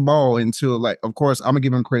best ball until, like, of course, I'm gonna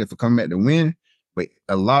give him credit for coming back to win. But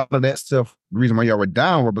a lot of that stuff, the reason why y'all were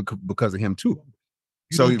down were because of him too.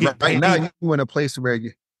 So right now you're in a place where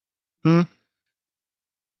he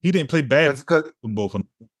didn't play bad in the Super Bowl.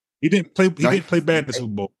 He didn't play bad in the Super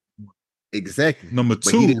Bowl. Exactly. Number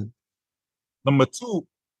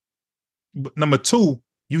two,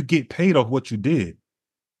 you get paid off what you did.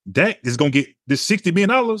 Dak is gonna get this $60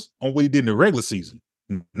 million on what he did in the regular season.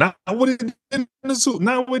 Not what he did in the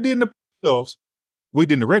not what he did in the playoffs. What he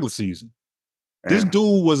did in the regular season. This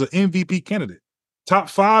dude was an MVP candidate, top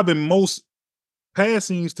 5 in most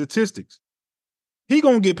passing statistics. He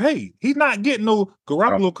gonna get paid. He's not getting no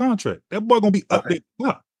Garoppolo contract. That boy gonna be up there.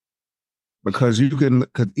 Because even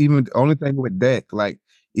the only thing with Dak, like,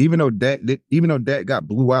 even though Dak got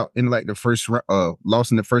blew out in like the first loss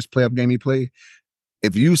in the first playoff game he played,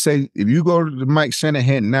 if you go to Mike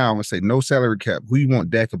Shanahan now and say no salary cap, who you want,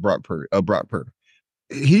 Dak or Brock Purdy?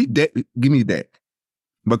 Give me Dak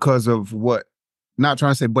because of what. Not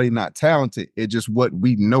trying to say, but he's not talented. It's just what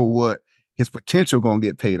we know what his potential gonna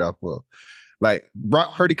get paid off of. Like,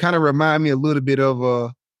 Brock Purdy kind of remind me a little bit of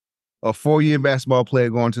a 4-year basketball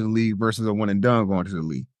player going to the league versus a one and done going to the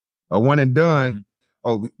league. A one and done,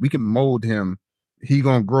 we can mold him. He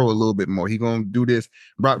gonna grow a little bit more. He gonna do this.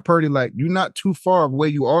 Brock Purdy, like, you're not too far where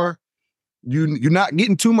you are. You're not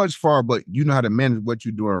getting too much far, but you know how to manage what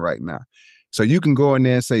you're doing right now. So you can go in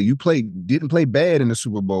there and say you didn't play bad in the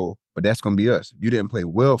Super Bowl, but that's gonna be us. You didn't play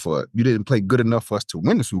well for it. You didn't play good enough for us to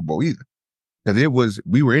win the Super Bowl either. Because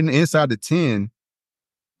we were inside the 10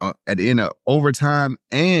 at the end of overtime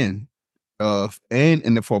and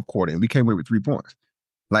in the fourth quarter, and we came away with 3 points.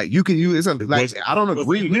 Like, you can use I don't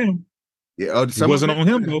agree with him. Yeah, it wasn't on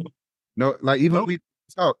him though. No, like, even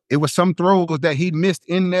it was some throws that he missed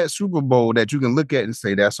in that Super Bowl that you can look at and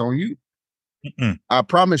say that's on you. I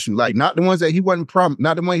promise you, like, not the ones that he wasn't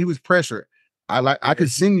not the one he was pressured. I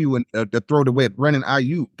could send you the throw the way Brandon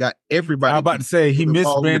Ayuk got everybody. I was about to say he missed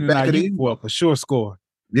Brandon Ayuk for sure score.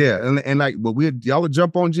 Yeah, and like, but y'all would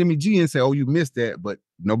jump on Jimmy G and say, "Oh, you missed that," but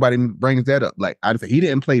nobody brings that up. Like, he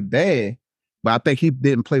didn't play bad, but I think he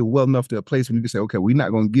didn't play well enough to a place where you can say, "Okay, we're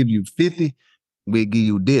not going to give you 50, we'll give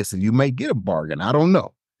you this, and you may get a bargain." I don't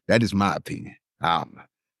know. That is my opinion. I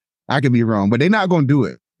could be wrong, but they're not going to do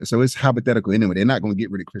it. So it's hypothetical anyway. They're not going to get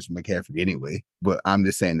rid of Christian McCaffrey anyway. But I'm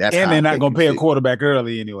just saying they're not going to pay a quarterback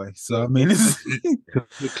early anyway. So I mean, if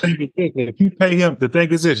you pay him, the thing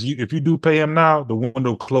is this: if you do pay him now, the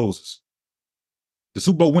window closes. The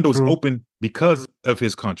Super Bowl window is open because of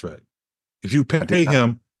his contract. If you pay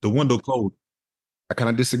him, the window closed. I kind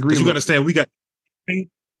of disagree. But you got to understand, we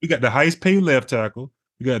got the highest paid left tackle,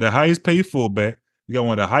 we got the highest paid fullback, we got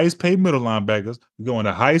one of the highest paid middle linebackers, we got one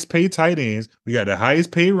of the highest paid tight ends, we got the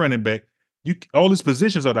highest paid running back. All these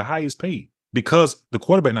positions are the highest paid because the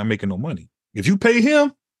quarterback not making no money. If you pay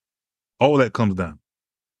him, all that comes down.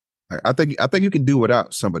 I think you can do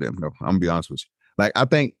without some of them. Though I'm gonna be honest with you. Like I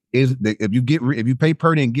think if you pay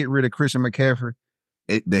Purdy and get rid of Christian McCaffrey,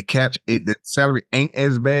 the salary ain't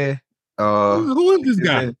as bad. Who is this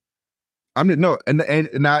guy? I'm no,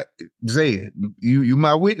 and I Zay, you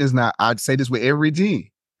my witness now. I'd say this with every team.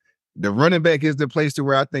 The running back is the place to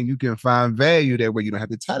where I think you can find value there where you don't have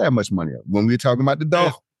to tie that much money up. When we're talking about the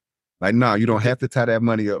Dolphins, like no, you don't have to tie that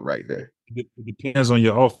money up right there. It depends on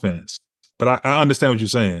your offense. But I understand what you're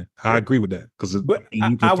saying. I agree with that because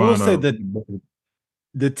I will say that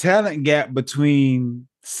the talent gap between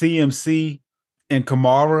CMC and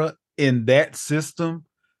Kamara in that system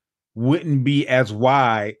wouldn't be as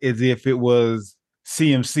wide as if it was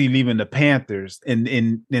CMC leaving the Panthers and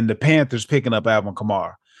the Panthers picking up Alvin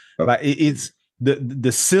Kamara. Like it's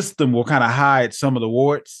the system will kind of hide some of the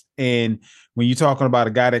warts. And when you're talking about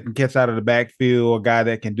a guy that can catch out of the backfield, a guy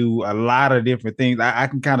that can do a lot of different things, I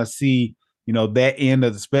can kind of see, that end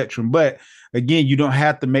of the spectrum. But again, you don't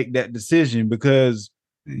have to make that decision because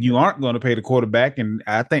you aren't going to pay the quarterback. And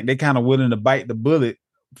I think they're kind of willing to bite the bullet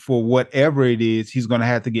for whatever it is he's going to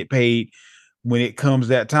have to get paid when it comes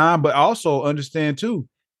that time. But also understand too,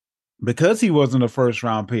 because he wasn't a first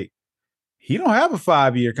round pick, he don't have a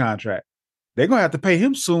 5-year contract. They're going to have to pay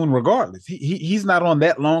him soon regardless. He's not on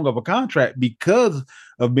that long of a contract because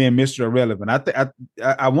of being Mr. Irrelevant.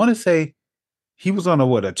 I want to say he was on a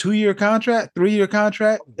 2-year contract, 3-year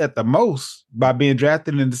contract at the most by being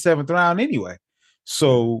drafted in the 7th round anyway.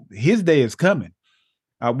 So his day is coming.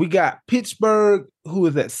 We got Pittsburgh, who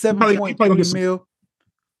is at 7.3 mil.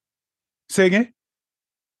 Say again?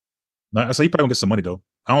 No, I say he probably gonna get some money though.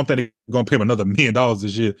 I don't think they're gonna pay him another $1 million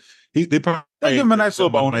this year. They probably give him a nice little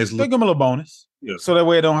bonus. They give him a little bonus, so that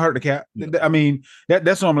way it don't hurt the cap. Yeah. I mean,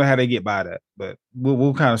 that's normally how they get by that. But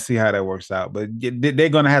we'll kind of see how that works out. But they're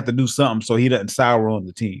gonna have to do something so he doesn't sour on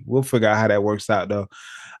the team. We'll figure out how that works out though.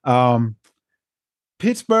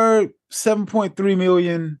 Pittsburgh 7.3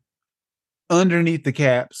 million underneath the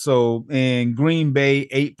cap. So in Green Bay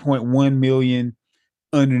 8.1 million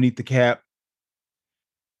underneath the cap.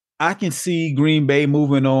 I can see Green Bay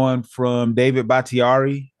moving on from David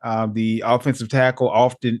Bakhtiari, the offensive tackle,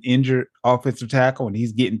 often injured offensive tackle, and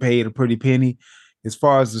he's getting paid a pretty penny. As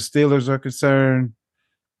far as the Steelers are concerned,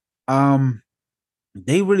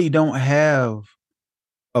 they really don't have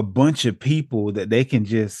a bunch of people that they can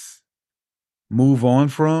just move on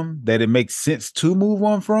from, that it makes sense to move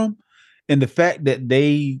on from. And the fact that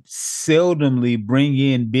they seldomly bring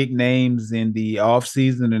in big names in the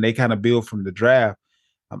offseason and they kind of build from the draft,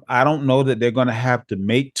 I don't know that they're going to have to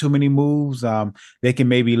make too many moves. They can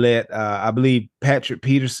maybe let, I believe Patrick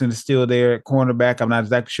Peterson is still there at cornerback. I'm not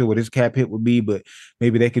exactly sure what his cap hit would be, but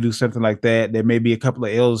maybe they could do something like that. There may be a couple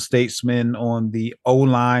of elder statesmen on the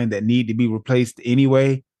O-line that need to be replaced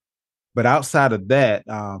anyway. But outside of that,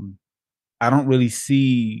 I don't really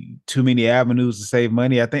see too many avenues to save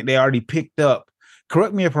money. I think they already picked up,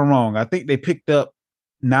 correct me if I'm wrong, I think they picked up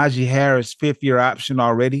Najee Harris' 5th-year option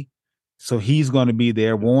already. So he's going to be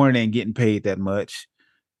there. Warren ain't getting paid that much.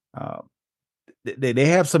 They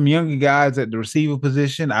have some younger guys at the receiver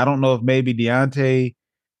position. I don't know if maybe Deontay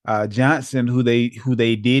Johnson, who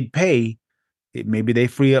they did pay, maybe they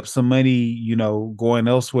free up some money, going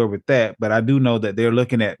elsewhere with that. But I do know that they're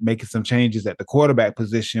looking at making some changes at the quarterback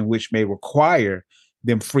position, which may require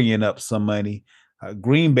them freeing up some money.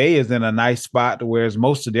 Green Bay is in a nice spot to whereas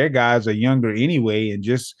most of their guys are younger anyway, and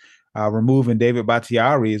just removing David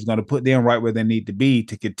Bakhtiari is going to put them right where they need to be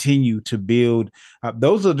to continue to build.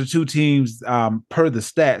 Those are the two teams per the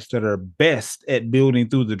stats that are best at building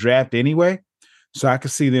through the draft anyway. So I can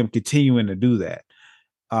see them continuing to do that.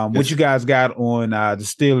 What you guys got on the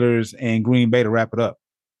Steelers and Green Bay to wrap it up?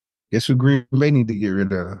 Guess who Green Bay need to get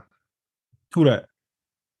rid of? Who that?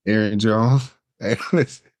 Aaron Jones.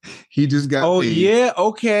 He just got paid. Yeah,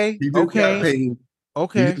 okay. He just got paid.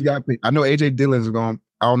 Okay. He just got paid. I know AJ Dillon's going.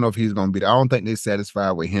 I don't know if he's going to be there. I don't think they're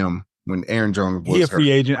satisfied with him when Aaron Jones was a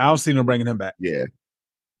free agent. I don't see them bringing him back. Yeah.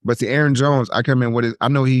 But see, Aaron Jones, I can't remember what it is. I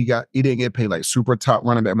know he didn't get paid like super top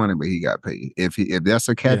running back money, but he got paid. If that's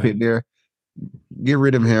a cap hit there, get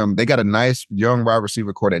rid of him. They got a nice young wide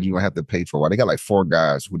receiver core that you don't have to pay for a while. They got like 4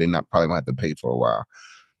 guys who they not probably gonna have to pay for a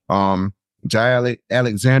while. Jai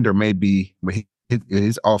Alexander may be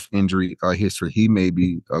his off injury history. He may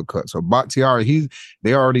be cut. So Bakhtiari,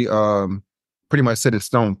 they already pretty much set in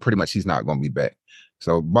stone. Pretty much he's not going to be back.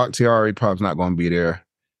 So Bakhtiari probably not going to be there.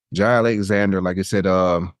 Jai Alexander, like I said,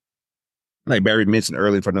 like Barry mentioned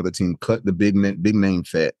earlier, for another team, cut the big name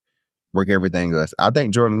fat, work everything else. I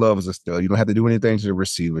think Jordan Love is a stud. You don't have to do anything to the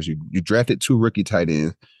receivers. You drafted 2 rookie tight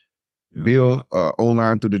ends. Bill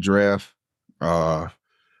O-line through the draft.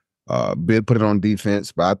 Bill put it on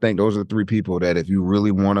defense. But I think those are the 3 people that if you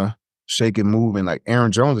really want to shake and move, and like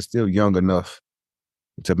Aaron Jones is still young enough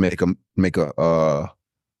to make a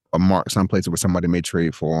mark someplace where somebody may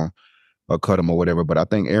trade for him or cut him or whatever. But I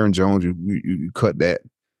think Aaron Jones, you cut that.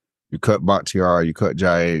 You cut Bakhtiari, you cut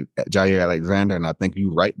Jair Alexander, and I think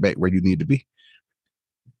you right back where you need to be.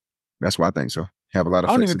 That's why I think so. Have a lot of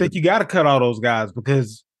I don't even think you got to cut all those guys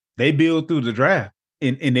because they build through the draft.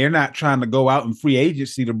 And they're not trying to go out in free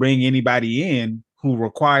agency to bring anybody in who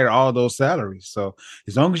require all those salaries. So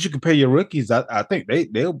as long as you can pay your rookies, I think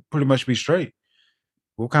they'll pretty much be straight.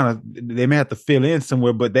 They may have to fill in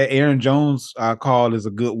somewhere, but that Aaron Jones call is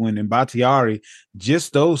a good one. And Bakhtiari,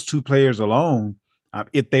 just those 2 players alone,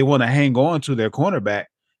 if they want to hang on to their cornerback,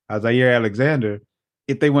 Jair Alexander,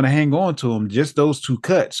 if they want to hang on to him, just those 2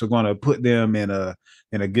 cuts are going to put them in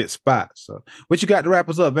a good spot. So what you got to wrap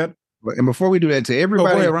us up, man? And before we do that, to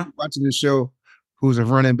everybody watching the show who's a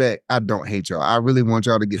running back, I don't hate y'all. I really want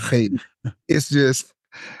y'all to get paid. It's just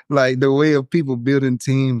like the way of people building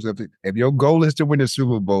teams. If your goal is to win the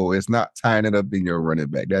Super Bowl, it's not tying it up in your running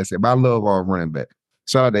back. That's it. I love all running back.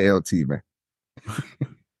 Shout out to LT, man.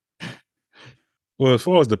 Well, as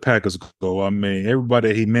far as the Packers go, I mean, everybody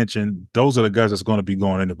that he mentioned, those are the guys that's going to be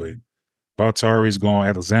going anyway. Bakhtiari's gone.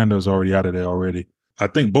 Alexander's already out of there already. I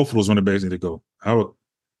think both of those running backs need to go.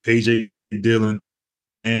 AJ Dillon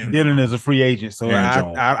and Dillon is a free agent, so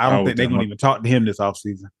I don't think they're going to even talk to him this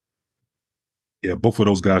offseason. Yeah, both of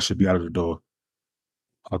those guys should be out of the door.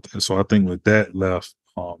 So I think with that left,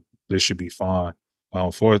 they should be fine.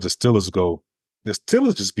 As far as the Steelers go, the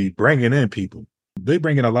Steelers just be bringing in people. They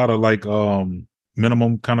bring in a lot of like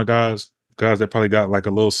minimum kind of guys that probably got like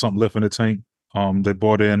a little something left in the tank. They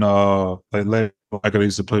brought in like I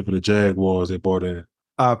used to play for the Jaguars. They brought in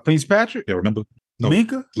Fitzpatrick. Yeah, remember? No,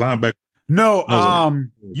 Minka? Linebacker. No,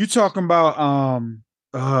 you talking about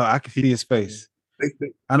I can see his face.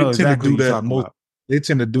 I know exactly what you're talking about. They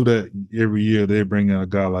tend to do that every year. They bring in a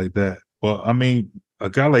guy like that. But I mean,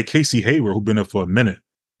 a guy like Casey Hayward, who's been there for a minite,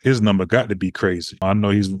 his number got to be crazy. I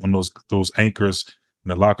know he's one of those anchors in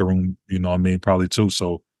the locker room, you know what I mean, probably too.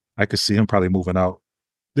 So I could see him probably moving out.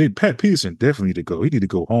 Pat Peterson definitely need to go. He need to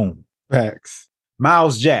go home. Facts.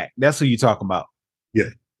 Miles Jack, that's who you talking about. Yeah,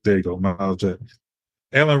 there you go, Miles Jack.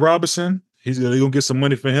 Allen Robinson, they're gonna get some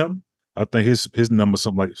money for him. I think his number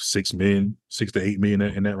something like $6 to $8 million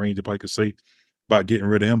in that range. If I could say about getting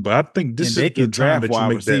rid of him, but I think this is the time that you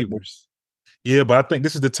make receivers. Yeah, but I think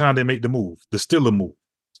this is the time they make the move, the Steeler move,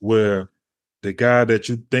 where the guy that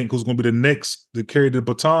you think who's going to be the next to carry the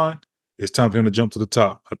baton, it's time for him to jump to the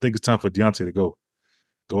top. I think it's time for Deontay to go.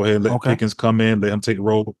 Go ahead, let Pickens come in, let him take the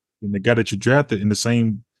role. And the guy that you drafted in the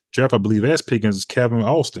same draft, I believe, as Pickens is Kevin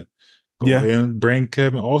Austin. Go ahead and bring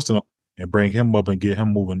Kevin Austin up and bring him up and get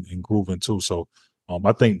him moving and grooving too. So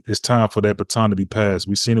I think it's time for that baton to be passed.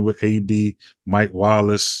 We've seen it with AD, Mike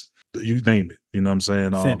Wallace, you name it. You know what I'm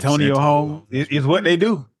saying? Santonio Holmes is what they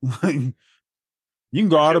do. You can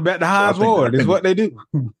go all the way back to Hines Ward. It's what they do.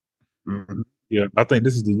 Yeah, I think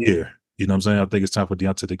this is the year. You know what I'm saying? I think it's time for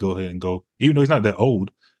Deontay to go ahead and go. Even though he's not that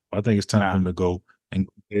old, but I think it's time for him to go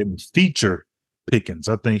and feature Pickens.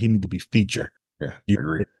 I think he needs to be featured. Yeah, I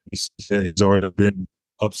agree. He's already been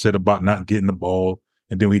upset about not getting the ball.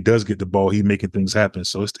 And then when he does get the ball, he's making things happen.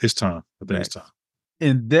 So it's time. I think it's time.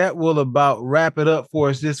 And that will about wrap it up for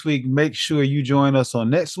us this week. Make sure you join us on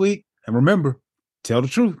next week. And remember, tell the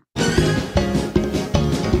truth.